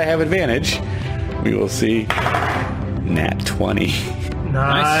thank God I have advantage. We will see. Nat 20.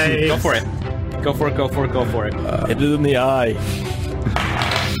 Nice. Go for it. Go for it. Hit it in the eye.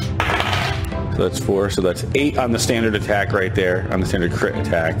 So that's 4. So that's 8 on the standard attack right there, on the standard crit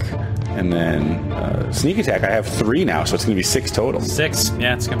attack. And then sneak attack, I have 3 now, so it's going to be 6 total. 6.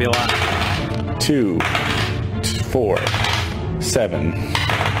 Yeah, it's going to be a lot. 2, 4, 7,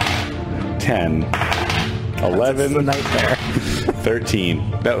 10, 11, a nightmare.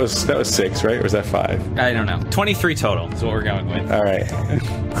 13. That was 6, right? Or was that 5? I don't know. 23 total is what we're going with. All right.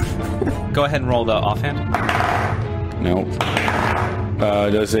 Go ahead and roll the offhand. Nope.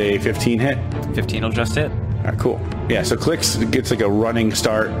 Does a 15 hit? 15 will just hit. All right, cool. Yeah, so Klyx gets like a running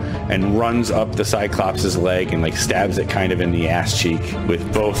start and runs up the Cyclops' leg and like stabs it kind of in the ass cheek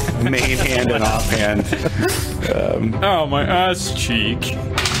with both main hand and offhand. Oh, my ass cheek.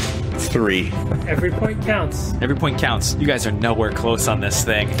 3. Every point counts. Every point counts. You guys are nowhere close on this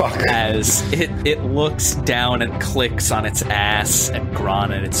thing. Fuck. As it looks down and clicks on its ass and Gron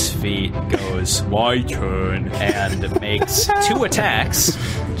at its feet, goes, "My turn," and makes 2 attacks.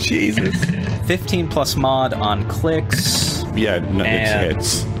 Jesus. 15 plus mod on Klyx. Yeah, no, it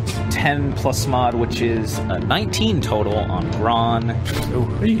hits. 10 plus mod, which is a 19 total on Gron.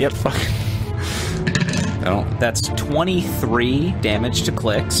 Yep. No. That's 23 damage to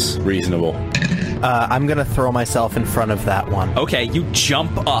Klyx. Reasonable. I'm gonna throw myself in front of that one. Okay, you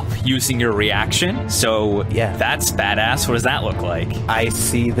jump up using your reaction, so Yeah. that's badass. What does that look like? I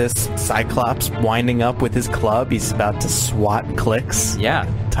see this Cyclops winding up with his club. He's about to swat Klyx. Yeah.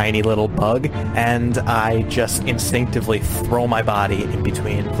 Tiny little bug, and I just instinctively throw my body in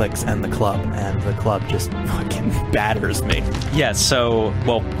between Klyx and the club, and the club just fucking batters me. Yeah, so,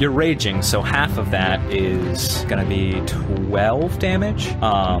 well, you're raging, so half of that is gonna be 12 damage.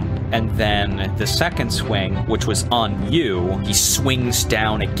 And then the second swing, which was on you, he swings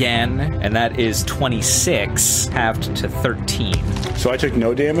down again, and that is 26, halved to 13. So I took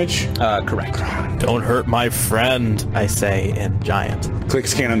no damage? Correct. Don't hurt my friend, I say in Giant.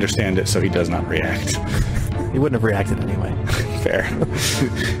 Klyx can't understand it, so he does not react. He wouldn't have reacted anyway. Fair.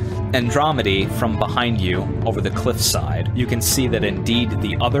 Andromedy, from behind you, over the cliffside, you can see that indeed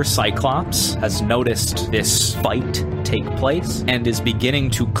the other Cyclops has noticed this fight take place and is beginning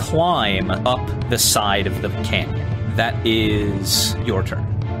to climb up the side of the canyon. That is your turn.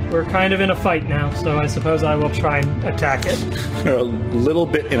 We're kind of in a fight now, so I suppose I will try and attack it. We're a little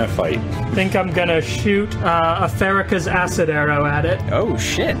bit in a fight. I think I'm gonna shoot a Farrakha's acid arrow at it Oh,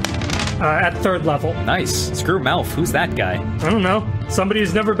 shit. at 3rd level. Nice. Screw Melf. Who's that guy? I don't know. Somebody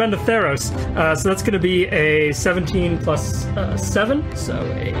who's never been to Theros. So that's going to be a 17 plus 7, so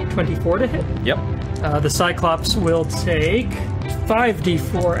a 24 to hit. Yep. The Cyclops will take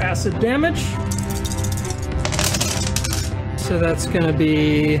 5d4 acid damage. So that's going to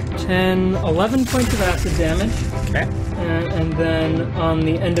be 10, 11 points of acid damage. Okay. And then on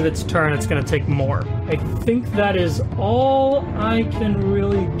the end of its turn, it's going to take more. I think that is all I can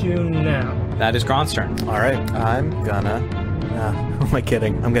really do now. That is Gron's turn. All right, I'm gonna... who am I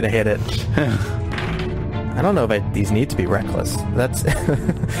kidding? I'm gonna hit it. I don't know if these need to be reckless. That's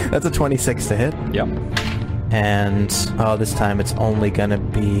that's a 26 to hit. Yep. And, this time it's only gonna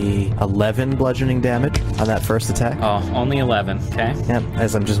be 11 bludgeoning damage on that first attack. Oh, only 11. Okay. Yep,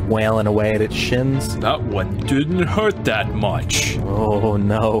 as I'm just wailing away at its shins. That one didn't hurt that much. Oh,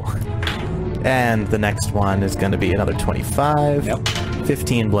 no. And the next one is gonna be another 25. Yep.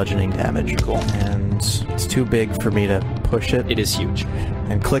 15 bludgeoning damage. Cool. And it's too big for me to push it. It is huge.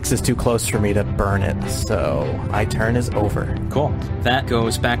 And Klyx is too close for me to burn it, so my turn is over. Cool. That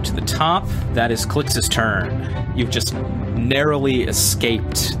goes back to the top. That is Klyx's turn. You've just narrowly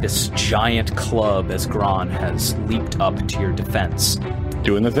escaped this giant club as Gron has leaped up to your defense.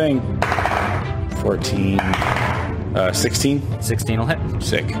 Doing the thing. 14. 16. 16 will hit.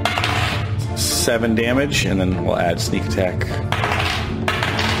 Sick. 7 damage, and then we'll add sneak attack.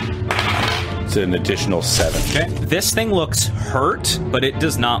 It's an additional 7. Okay. This thing looks hurt, but it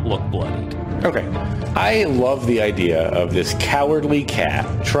does not look bloodied. Okay. I love the idea of this cowardly cat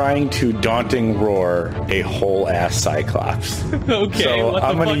trying to daunting roar a whole ass Cyclops. Okay, So what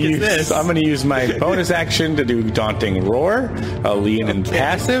the fuck is this? I'm gonna use my bonus action to do daunting roar. I'll lean in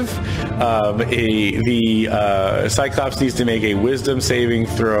passive. The Cyclops needs to make a wisdom saving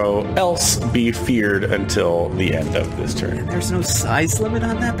throw, else be feared until the end of this turn. There's no size limit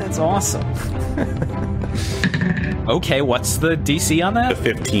on that? That's awesome. Okay, what's the DC on that? The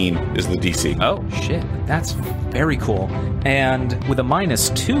 15 is the DC. Oh, shit. That's very cool. And with a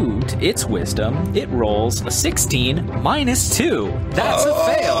 -2 to its wisdom, it rolls a 16 -2. That's a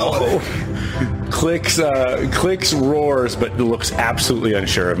fail. Klyx roars, but looks absolutely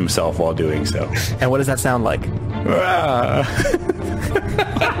unsure of himself while doing so. And what does that sound like? God.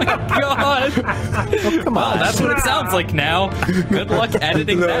 Oh, come on. That's what it sounds like now. Good luck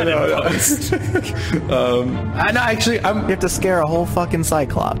editing that in post. I know, actually, You have to scare a whole fucking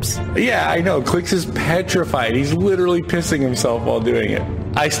Cyclops. yeah, I know. Klyx is petrified. He's literally pissing himself while doing it.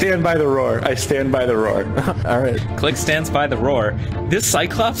 I stand by the roar. All right. Klyx stands by the roar. This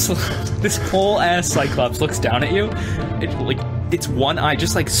Cyclops, this whole ass Cyclops looks down at you. It's one eye,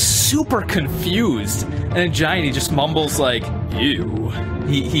 just like super confused. And a giant, he just mumbles like, "Ew."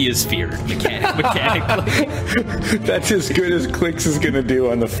 He is feared mechanically. That's as good as Klyx is gonna do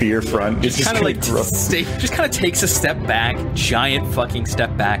on the fear front. It's Kind of like just kind of takes a step back, giant fucking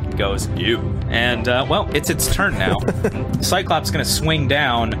step back, and goes, "Ew." And well, it's its turn now. Cyclops gonna swing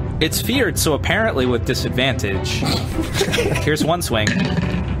down. It's feared, so apparently with disadvantage. Here's one swing.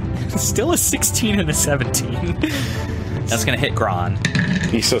 Still a 16 and a 17. That's gonna hit Gron.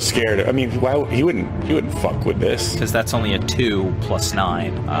 He's so scared. I mean, why he wouldn't fuck with this. Because that's only a 2 +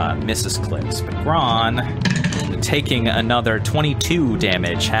 9. Misses Klyx. But Gron taking another 22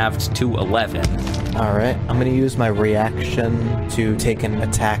 damage, halved to 11. All right. I'm going to use my reaction to take an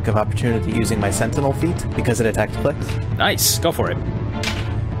attack of opportunity using my Sentinel feat because it attacks Klyx. Nice. Go for it.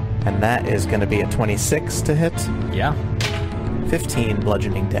 And that is going to be a 26 to hit. Yeah. 15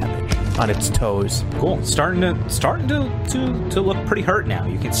 bludgeoning damage on its toes. Cool. Starting to look pretty hurt now.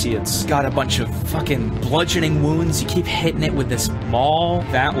 You can see it's got a bunch of fucking bludgeoning wounds. You keep hitting it with this maul.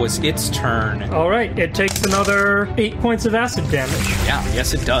 That was its turn. All right, it takes another 8 points of acid damage. Yeah,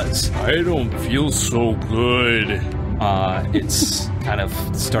 yes it does. I don't feel so good. It's kind of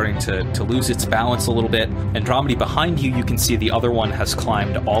starting to lose its balance a little bit. Andromeda, behind you, you can see the other one has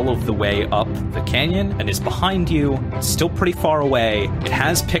climbed all of the way up the canyon and is behind you, still pretty far away. It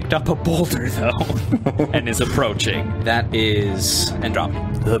has picked up a boulder, though, and is approaching. That is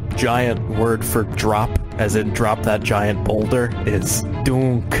Andromeda. The giant word for drop, as in drop that giant boulder, is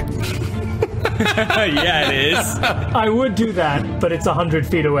dunk. Yeah, it is. I would do that, but it's 100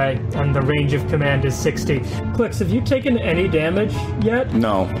 feet away, and the range of command is 60. Klyx, have you taken any damage yet?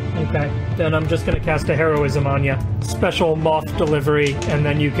 No. Okay, then I'm just going to cast a heroism on you. Special moth delivery, and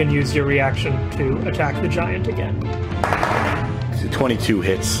then you can use your reaction to attack the giant again. 22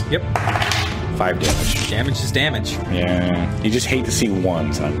 hits. Yep. 5 damage. Damage is damage. Yeah. You just hate to see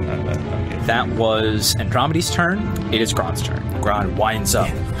ones on That was Andromeda's turn. It is Gron's turn. Gron winds up.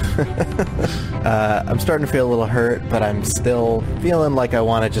 I'm starting to feel a little hurt, but I'm still feeling like I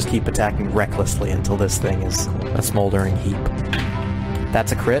want to just keep attacking recklessly until this thing is a smoldering heap.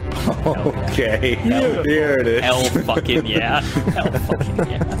 That's a crit. Okay. Here it is. Hell fucking yeah. Hell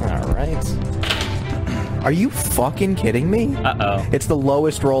fucking yeah. All right. Are you fucking kidding me? Uh-oh. It's the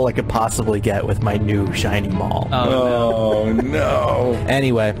lowest roll I could possibly get with my new shiny maul. Oh, no.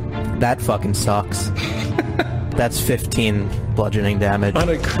 Anyway, that fucking sucks. That's 15 bludgeoning damage. On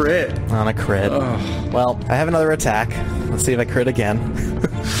a crit. On a crit. Well, I have another attack. Let's see if I crit again.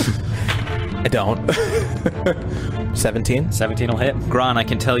 I don't. 17? 17 will hit. Gron, I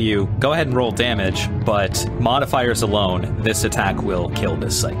can tell you, go ahead and roll damage, but modifiers alone, this attack will kill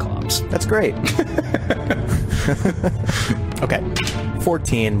this Cyclops. That's great. Okay.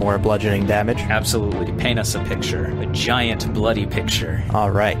 14 more bludgeoning damage. Absolutely. Paint us a picture. A giant, bloody picture. All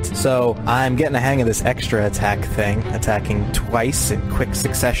right. So I'm getting the hang of this extra attack thing, attacking twice in quick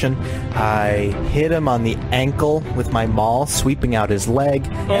succession. I hit him on the ankle with my maul, sweeping out his leg,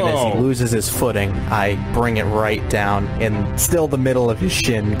 and as he loses his footing, I bring it right down in still the middle of his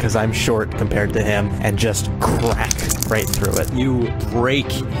shin, because I'm short compared to him, and just crack right through it. You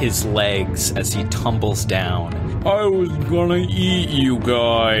break his legs as he tumbles down. I was gonna eat you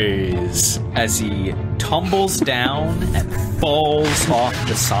guys. As he tumbles down and falls off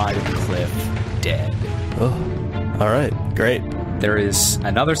the side of the cliff, dead. Oh. All right. Great. There is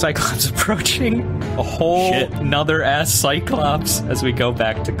another Cyclops approaching. A whole another ass Cyclops as we go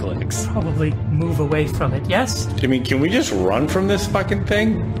back to Klyx. Probably move away from it, yes? I mean, can we just run from this fucking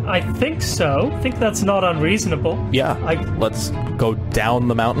thing? I think so. I think that's not unreasonable. Yeah, let's go down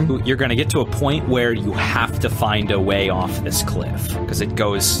the mountain. You're going to get to a point where you have to find a way off this cliff, because it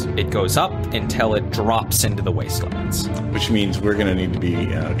goes up until it drops into the wastelands. Which means we're going to need to be...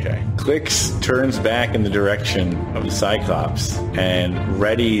 okay. Klyx turns back in the direction of the Cyclops and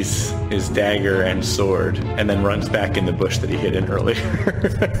readies his dagger and sword, and then runs back in the bush that he hid in earlier.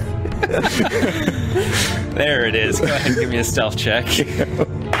 There it is. Go ahead and give me a stealth check.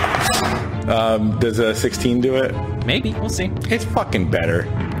 Does a 16 do it? Maybe. We'll see. It's fucking better.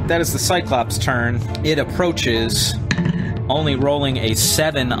 That is the Cyclops' turn. It approaches, only rolling a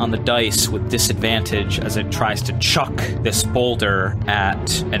 7 on the dice with disadvantage as it tries to chuck this boulder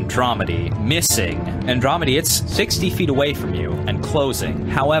at Andromede, missing. Andromede, it's 60 feet away from you and closing.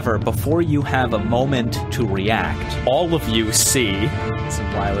 However, before you have a moment to react, all of you see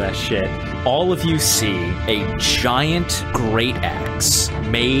some wild ass shit. All of you see a giant great axe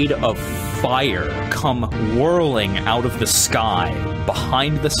made of fire come whirling out of the sky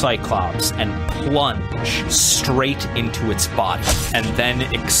behind the Cyclops and plunge straight into its body and then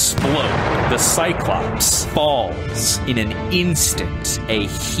explode. The Cyclops falls in an instant, a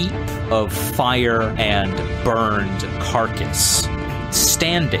heap of fire and burned carcass.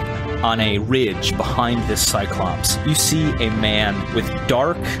 Standing on a ridge behind this Cyclops, you see a man with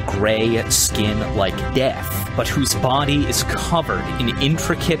dark gray skin like death, but whose body is covered in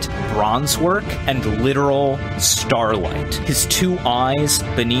intricate bronze work and literal starlight. His two eyes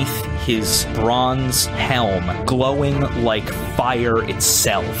beneath his bronze helm glowing like fire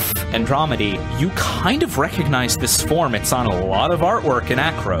itself. Andromede, you kind of recognize this form. It's on a lot of artwork in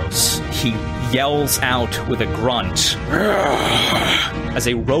Akros. He yells out with a grunt as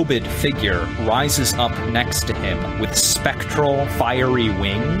a robed figure rises up next to him with spectral, fiery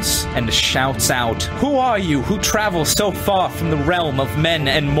wings and shouts out, "Who are you who travel so far from the realm of men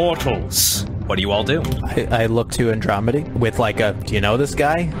and mortals?" What do you all do? I look to Andromede with like a, do you know this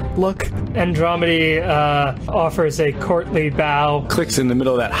guy look? Andromede offers a courtly bow. Klyx in the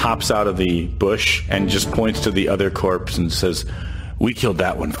middle of that, hops out of the bush and just points to the other corpse and says, "We killed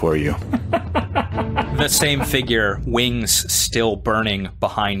that one for you." The same figure, wings still burning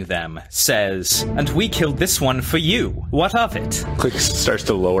behind them, says, "And we killed this one for you. What of it?" Klyx starts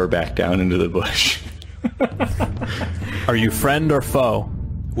to lower back down into the bush. Are you friend or foe?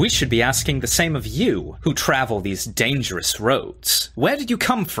 We should be asking the same of you, who travel these dangerous roads. Where did you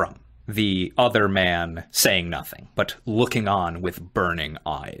come from? The other man saying nothing, but looking on with burning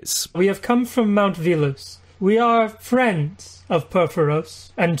eyes. We have come from Mount Velus. We are friends of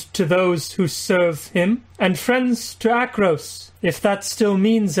Perforos, and to those who serve him, and friends to Akros, if that still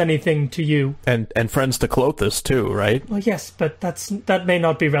means anything to you. And friends to Clothis too, right? Well, yes, but that may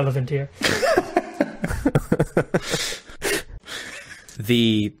not be relevant here.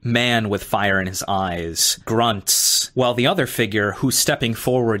 The man with fire in his eyes grunts, while the other figure, who's stepping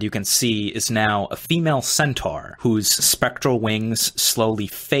forward you can see is now a female centaur, whose spectral wings slowly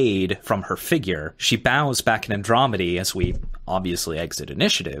fade from her figure. She bows back at Andromede as we obviously exit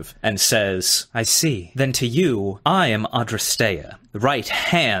initiative, and says, "I see. Then to you, I am Adrastea, the right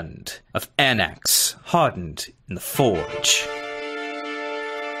hand of Anax, hardened in the forge."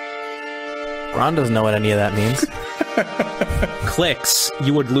 Ron doesn't know what any of that means. Klyx,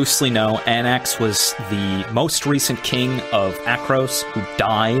 you would loosely know Anax was the most recent king of Akros who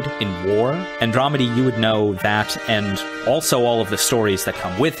died in war. Andromede, you would know that, and also all of the stories that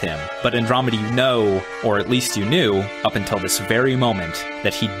come with him. But Andromede, you know, or at least you knew, up until this very moment,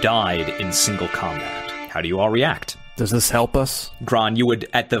 that he died in single combat. How do you all react? Does this help us? Gron, you would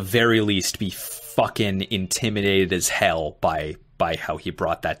at the very least be fucking intimidated as hell by how he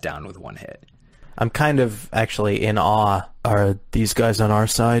brought that down with one hit. I'm kind of actually in awe. Are these guys on our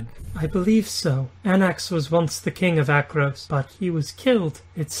side? I believe so. Anax was once the king of Akros, but he was killed.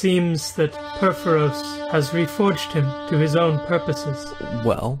 It seems that Perforos has reforged him to his own purposes.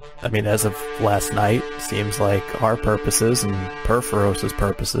 Well, I mean, as of last night, seems like our purposes and Perforos's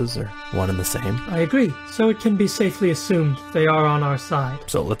purposes are one and the same. I agree. So it can be safely assumed they are on our side.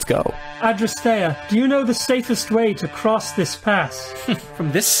 So let's go. Adrastea, do you know the safest way to cross this pass?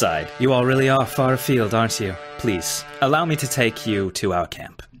 From this side, you all really are far afield, aren't you? Please, allow me to take you to our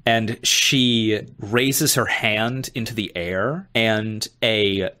camp. And she raises her hand into the air, and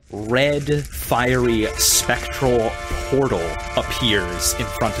a red, fiery, spectral portal appears in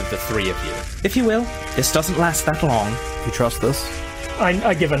front of the three of you. If you will, this doesn't last that long. You trust this?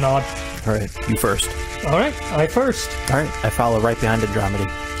 I give a nod. All right, you first. All right, I first. All right, I follow right behind Andromedy.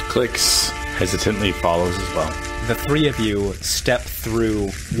 Klyx hesitantly follows as well. The three of you step through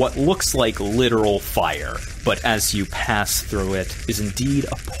what looks like literal fire, but as you pass through it is indeed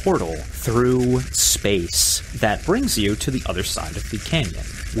a portal through space that brings you to the other side of the canyon,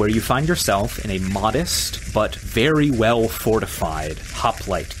 where you find yourself in a modest but very well fortified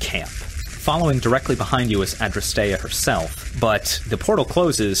hoplite camp. Following directly behind you is Adrastea herself, but the portal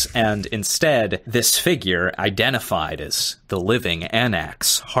closes, and instead, this figure, identified as the living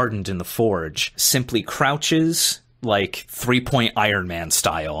Anax, hardened in the forge, simply crouches like 3-point Iron Man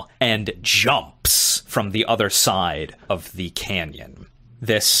style and jumps from the other side of the canyon.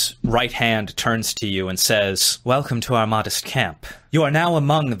 This right hand turns to you and says, "Welcome to our modest camp. You are now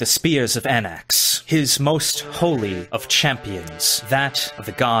among the spears of Anax, his most holy of champions, that of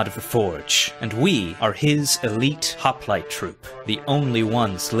the god of the forge, and we are his elite hoplite troop, the only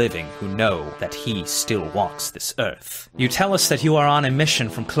ones living who know that he still walks this earth. You tell us that you are on a mission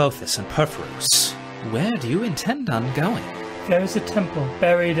from Klothys and Perforos. Where do you intend on going?" There is a temple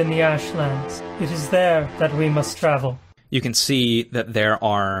buried in the Ashlands. It is there that we must travel. You can see that there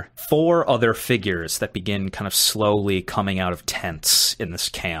are 4 other figures that begin kind of slowly coming out of tents in this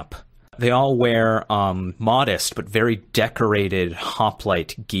camp. They all wear modest but very decorated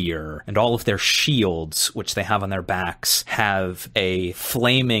hoplite gear, and all of their shields, which they have on their backs, have a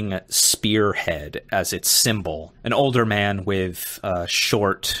flaming spearhead as its symbol. An older man with a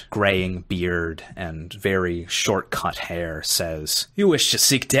short, graying beard and very short-cut hair says, "You wish to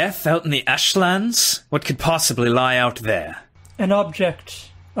seek death out in the Ashlands? What could possibly lie out there?" An object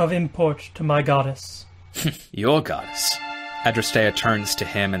of import to my goddess. Your goddess. Adrastea turns to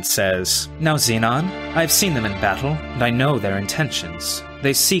him and says, "Now, Xenon, I have seen them in battle, and I know their intentions.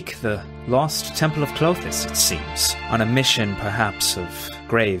 They seek the lost Temple of Klothys, it seems, on a mission perhaps of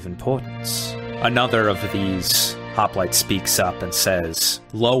grave importance." Another of these hoplites speaks up and says,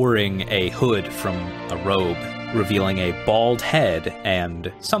 lowering a hood from a robe, revealing a bald head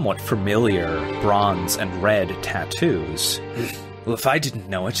and somewhat familiar bronze and red tattoos. "Well, if I didn't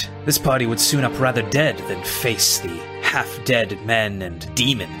know it, this party would soon up rather dead than face the half-dead men and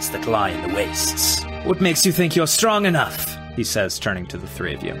demons that lie in the wastes. What makes you think you're strong enough?" he says, turning to the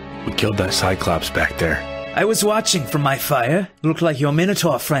 3 of you. We killed that Cyclops back there. "I was watching from my fire. Looked like your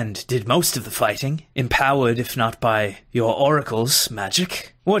Minotaur friend did most of the fighting, empowered, if not by your oracle's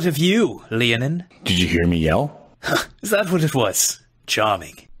magic. What of you, Leonin?" Did you hear me yell? Is that what it was?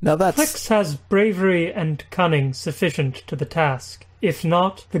 Charming. Now that's... Klyx has bravery and cunning sufficient to the task. If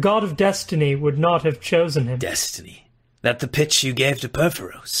not, the god of destiny would not have chosen him. Destiny. That the pitch you gave to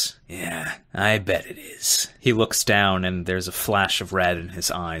Perforos? Yeah, I bet it is. He looks down and there's a flash of red in his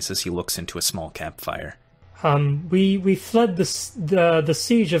eyes as he looks into a small campfire. We fled the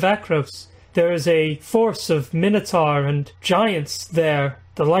siege of Akros. There is a force of Minotaur and giants there,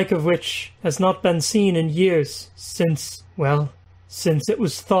 the like of which has not been seen in years, since it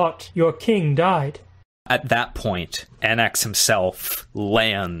was thought your king died. At that point, Anax himself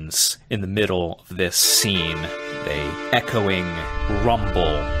lands in the middle of this scene. A echoing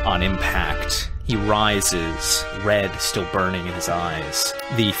rumble on impact. He rises, red still burning in his eyes.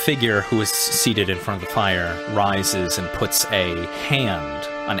 The figure who is seated in front of the fire rises and puts a hand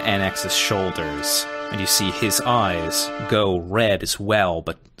on Anax's shoulders, and you see his eyes go red as well,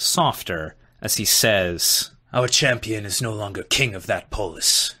 but softer, as he says, "Our champion is no longer king of that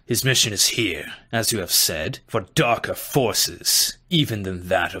polis. His mission is here, as you have said, for darker forces, even than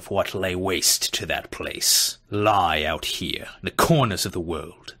that of what lay waste to that place, lie out here, in the corners of the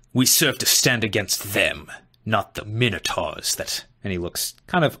world. We serve to stand against them, not the Minotaurs that..." And he looks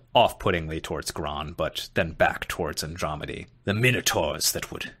kind of off-puttingly towards Gron, but then back towards Andromedy. "The Minotaurs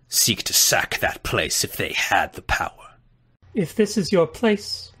that would seek to sack that place if they had the power." If this is your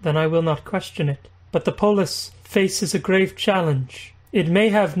place, then I will not question it. But the polis faces a grave challenge. It may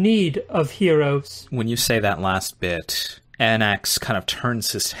have need of heroes. When you say that last bit, Anax kind of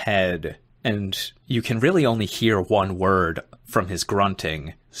turns his head, and you can really only hear one word from his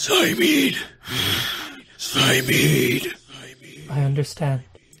grunting. "Symede! Symede!" I understand.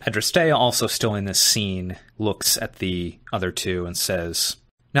 Adrastea, also still in this scene, looks at the other 2 and says,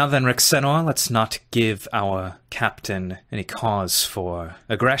 "Now then, Rixenor, let's not give our captain any cause for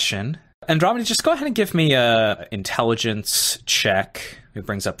aggression. Andromeda, just go ahead and give me a intelligence check. Who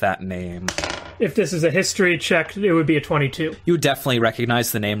brings up that name?" If this is a history check, it would be a 22. You would definitely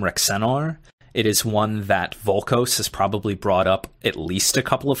recognize the name Rixenor. It is one that Volkos has probably brought up at least a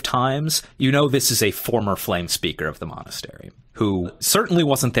couple of times. You know this is a former flame speaker of the monastery, who certainly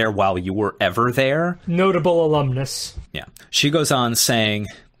wasn't there while you were ever there. Notable alumnus. Yeah. She goes on saying,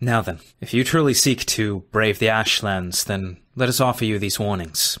 Now then, if you truly seek to brave the Ashlands, then let us offer you these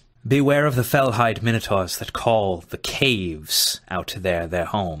warnings. Beware of the fell-hide minotaurs that call the caves out there their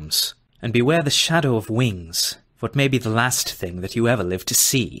homes. And beware the shadow of wings, what may be the last thing that you ever live to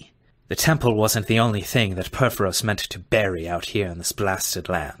see. The temple wasn't the only thing that Perforos meant to bury out here in this blasted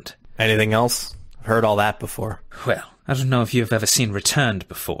land. Anything else? I've heard all that before. Well, I don't know if you've ever seen Returned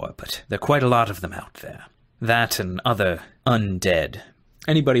before, but there are quite a lot of them out there. That and other undead.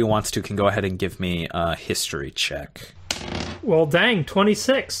 Anybody who wants to can go ahead and give me a history check. Well, dang,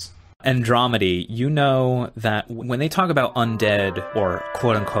 26. Andromedy, you know that when they talk about undead or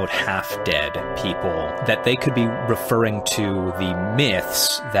quote-unquote half-dead people, that they could be referring to the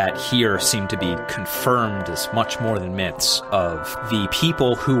myths that here seem to be confirmed as much more than myths of the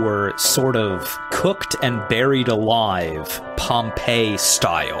people who were sort of cooked and buried alive, Pompeii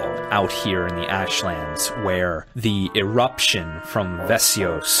style, out here in the Ashlands, where the eruption from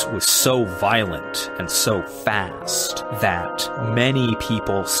Vesios was so violent and so fast that many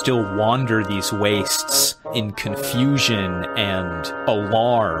people still wander these wastes in confusion and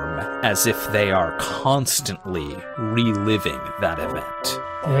alarm as if they are constantly reliving that event.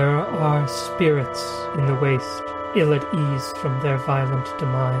 There are spirits in the waste, ill at ease from their violent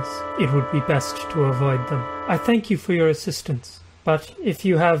demise. It would be best to avoid them. I thank you for your assistance, but if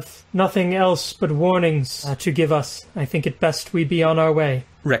you have nothing else but warnings to give us, I think it best we be on our way.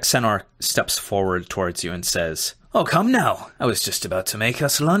 Rexenor steps forward towards you and says, "Oh, come now. I was just about to make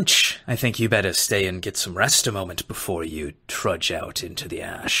us lunch. I think you better stay and get some rest a moment before you trudge out into the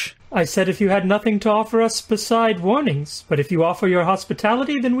ash." I said if you had nothing to offer us beside warnings, but if you offer your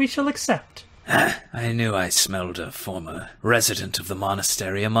hospitality, then we shall accept. I knew I smelled a former resident of the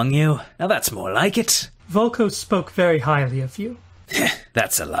monastery among you. Now that's more like it. Volkos spoke very highly of you.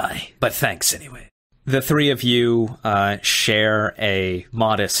 That's a lie, but thanks anyway. The three of you share a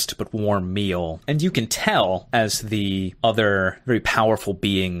modest but warm meal, and you can tell as the other very powerful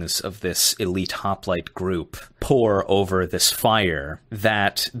beings of this elite hoplite group pour over this fire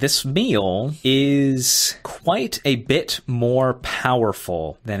that this meal is quite a bit more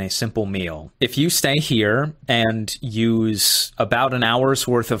powerful than a simple meal. If you stay here and use about an hour's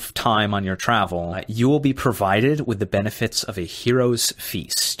worth of time on your travel, you will be provided with the benefits of a hero's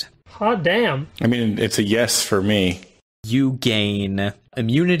feast. Hot damn. I mean, it's a yes for me. You gain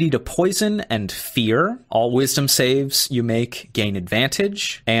immunity to poison and fear. All wisdom saves you make gain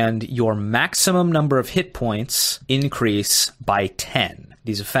advantage, and your maximum number of hit points increase by 10.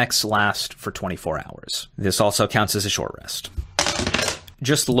 These effects last for 24 hours. This also counts as a short rest.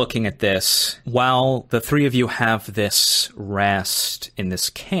 Just looking at this, while the three of you have this rest in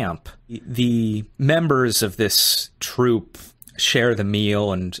this camp, the members of this troop share the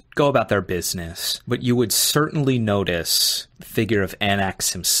meal and go about their business. But you would certainly notice the figure of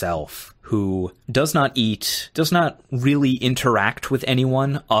Anax himself, who does not eat, does not really interact with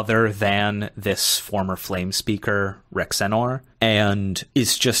anyone other than this former flame speaker, Rexenor, and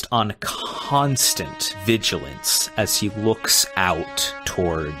is just on constant vigilance as he looks out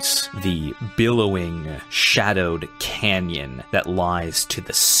towards the billowing, shadowed canyon that lies to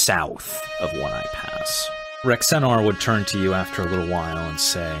the south of One Eye Pass. Rexenor would turn to you after a little while and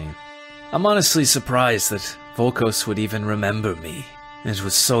say, "I'm honestly surprised that Volkos would even remember me. It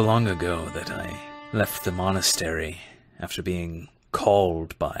was so long ago that I left the monastery after being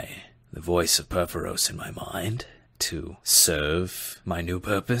called by the voice of Perforos in my mind to serve my new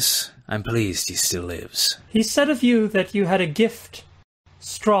purpose. I'm pleased he still lives." He said of you that you had a gift,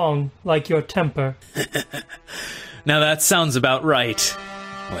 strong like your temper. Now that sounds about right.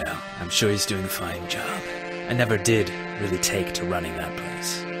 Well, I'm sure he's doing a fine job. I never did really take to running that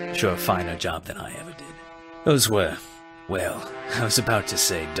place. Sure, a finer job than I ever did. Those were, well, I was about to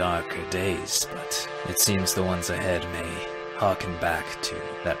say darker days, but it seems the ones ahead may harken back to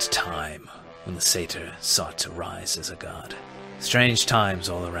that time when the satyr sought to rise as a god. Strange times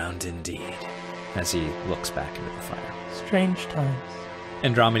all around indeed, as he looks back into the fire. Strange times.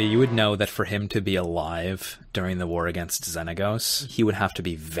 Andromeda, you would know that for him to be alive during the war against Xenagos, he would have to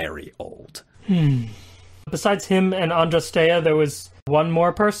be very old. Besides him and Andrastea, there was one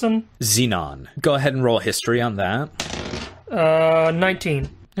more person? Xenon. Go ahead and roll history on that. 19.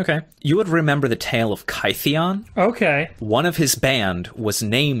 Okay. You would remember the tale of Kytheon. Okay. One of his band was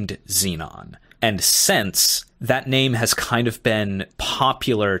named Xenon, and since that name has kind of been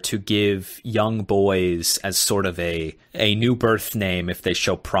popular to give young boys as sort of a new birth name if they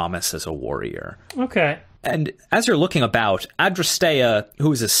show promise as a warrior. Okay. And as you're looking about, Adrastea,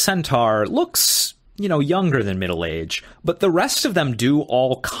 who is a centaur, looks younger than middle age, but the rest of them do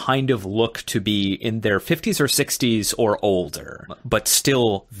all kind of look to be in their 50s or 60s or older, but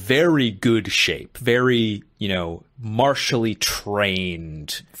still very good shape, very, martially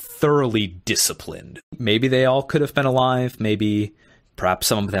trained, thoroughly disciplined. Maybe they all could have been alive, maybe perhaps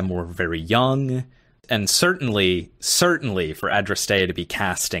some of them were very young. And certainly for Adrastea to be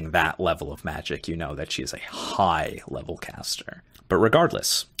casting that level of magic, you know that she is a high-level caster. But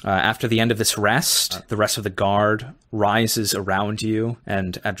regardless, after the end of this rest, the rest of the guard rises around you,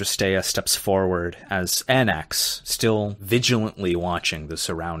 and Adrastea steps forward as Anax, still vigilantly watching the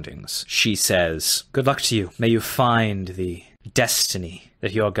surroundings. She says, "Good luck to you. May you find the destiny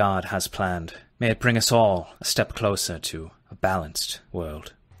that your god has planned. May it bring us all a step closer to a balanced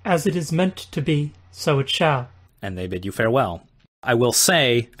world." As it is meant to be, so it shall. And they bid you farewell. I will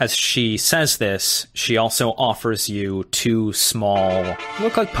say, as she says this, she also offers you 2 small,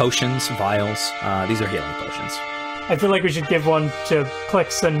 look like potions, vials. These are healing potions. I feel like we should give one to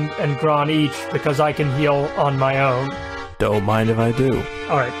Klyx and Gron each, because I can heal on my own. Don't mind if I do.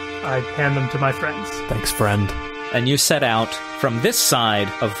 Alright, I hand them to my friends. Thanks, friend. And you set out from this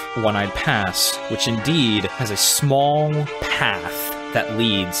side of One-Eyed Pass, which indeed has a small path that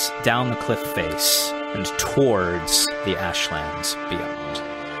leads down the cliff face and towards the Ashlands beyond.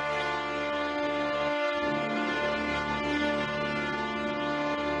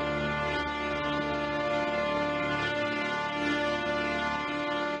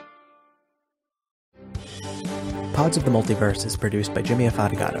 Pods of the Multiverse is produced by Jimmy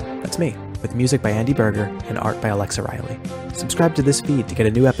Affatigato. That's me, with music by Andy Berger and art by Alexa Riley. Subscribe to this feed to get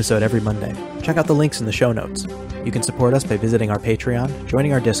a new episode every Monday. Check out the links in the show notes. You can support us by visiting our Patreon,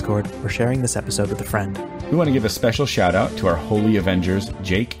 joining our Discord, or sharing this episode with a friend. We want to give a special shout out to our Holy Avengers,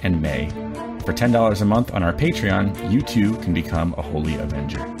 Jake and May. For $10 a month on our Patreon, you too can become a Holy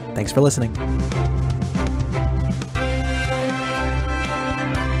Avenger. Thanks for listening.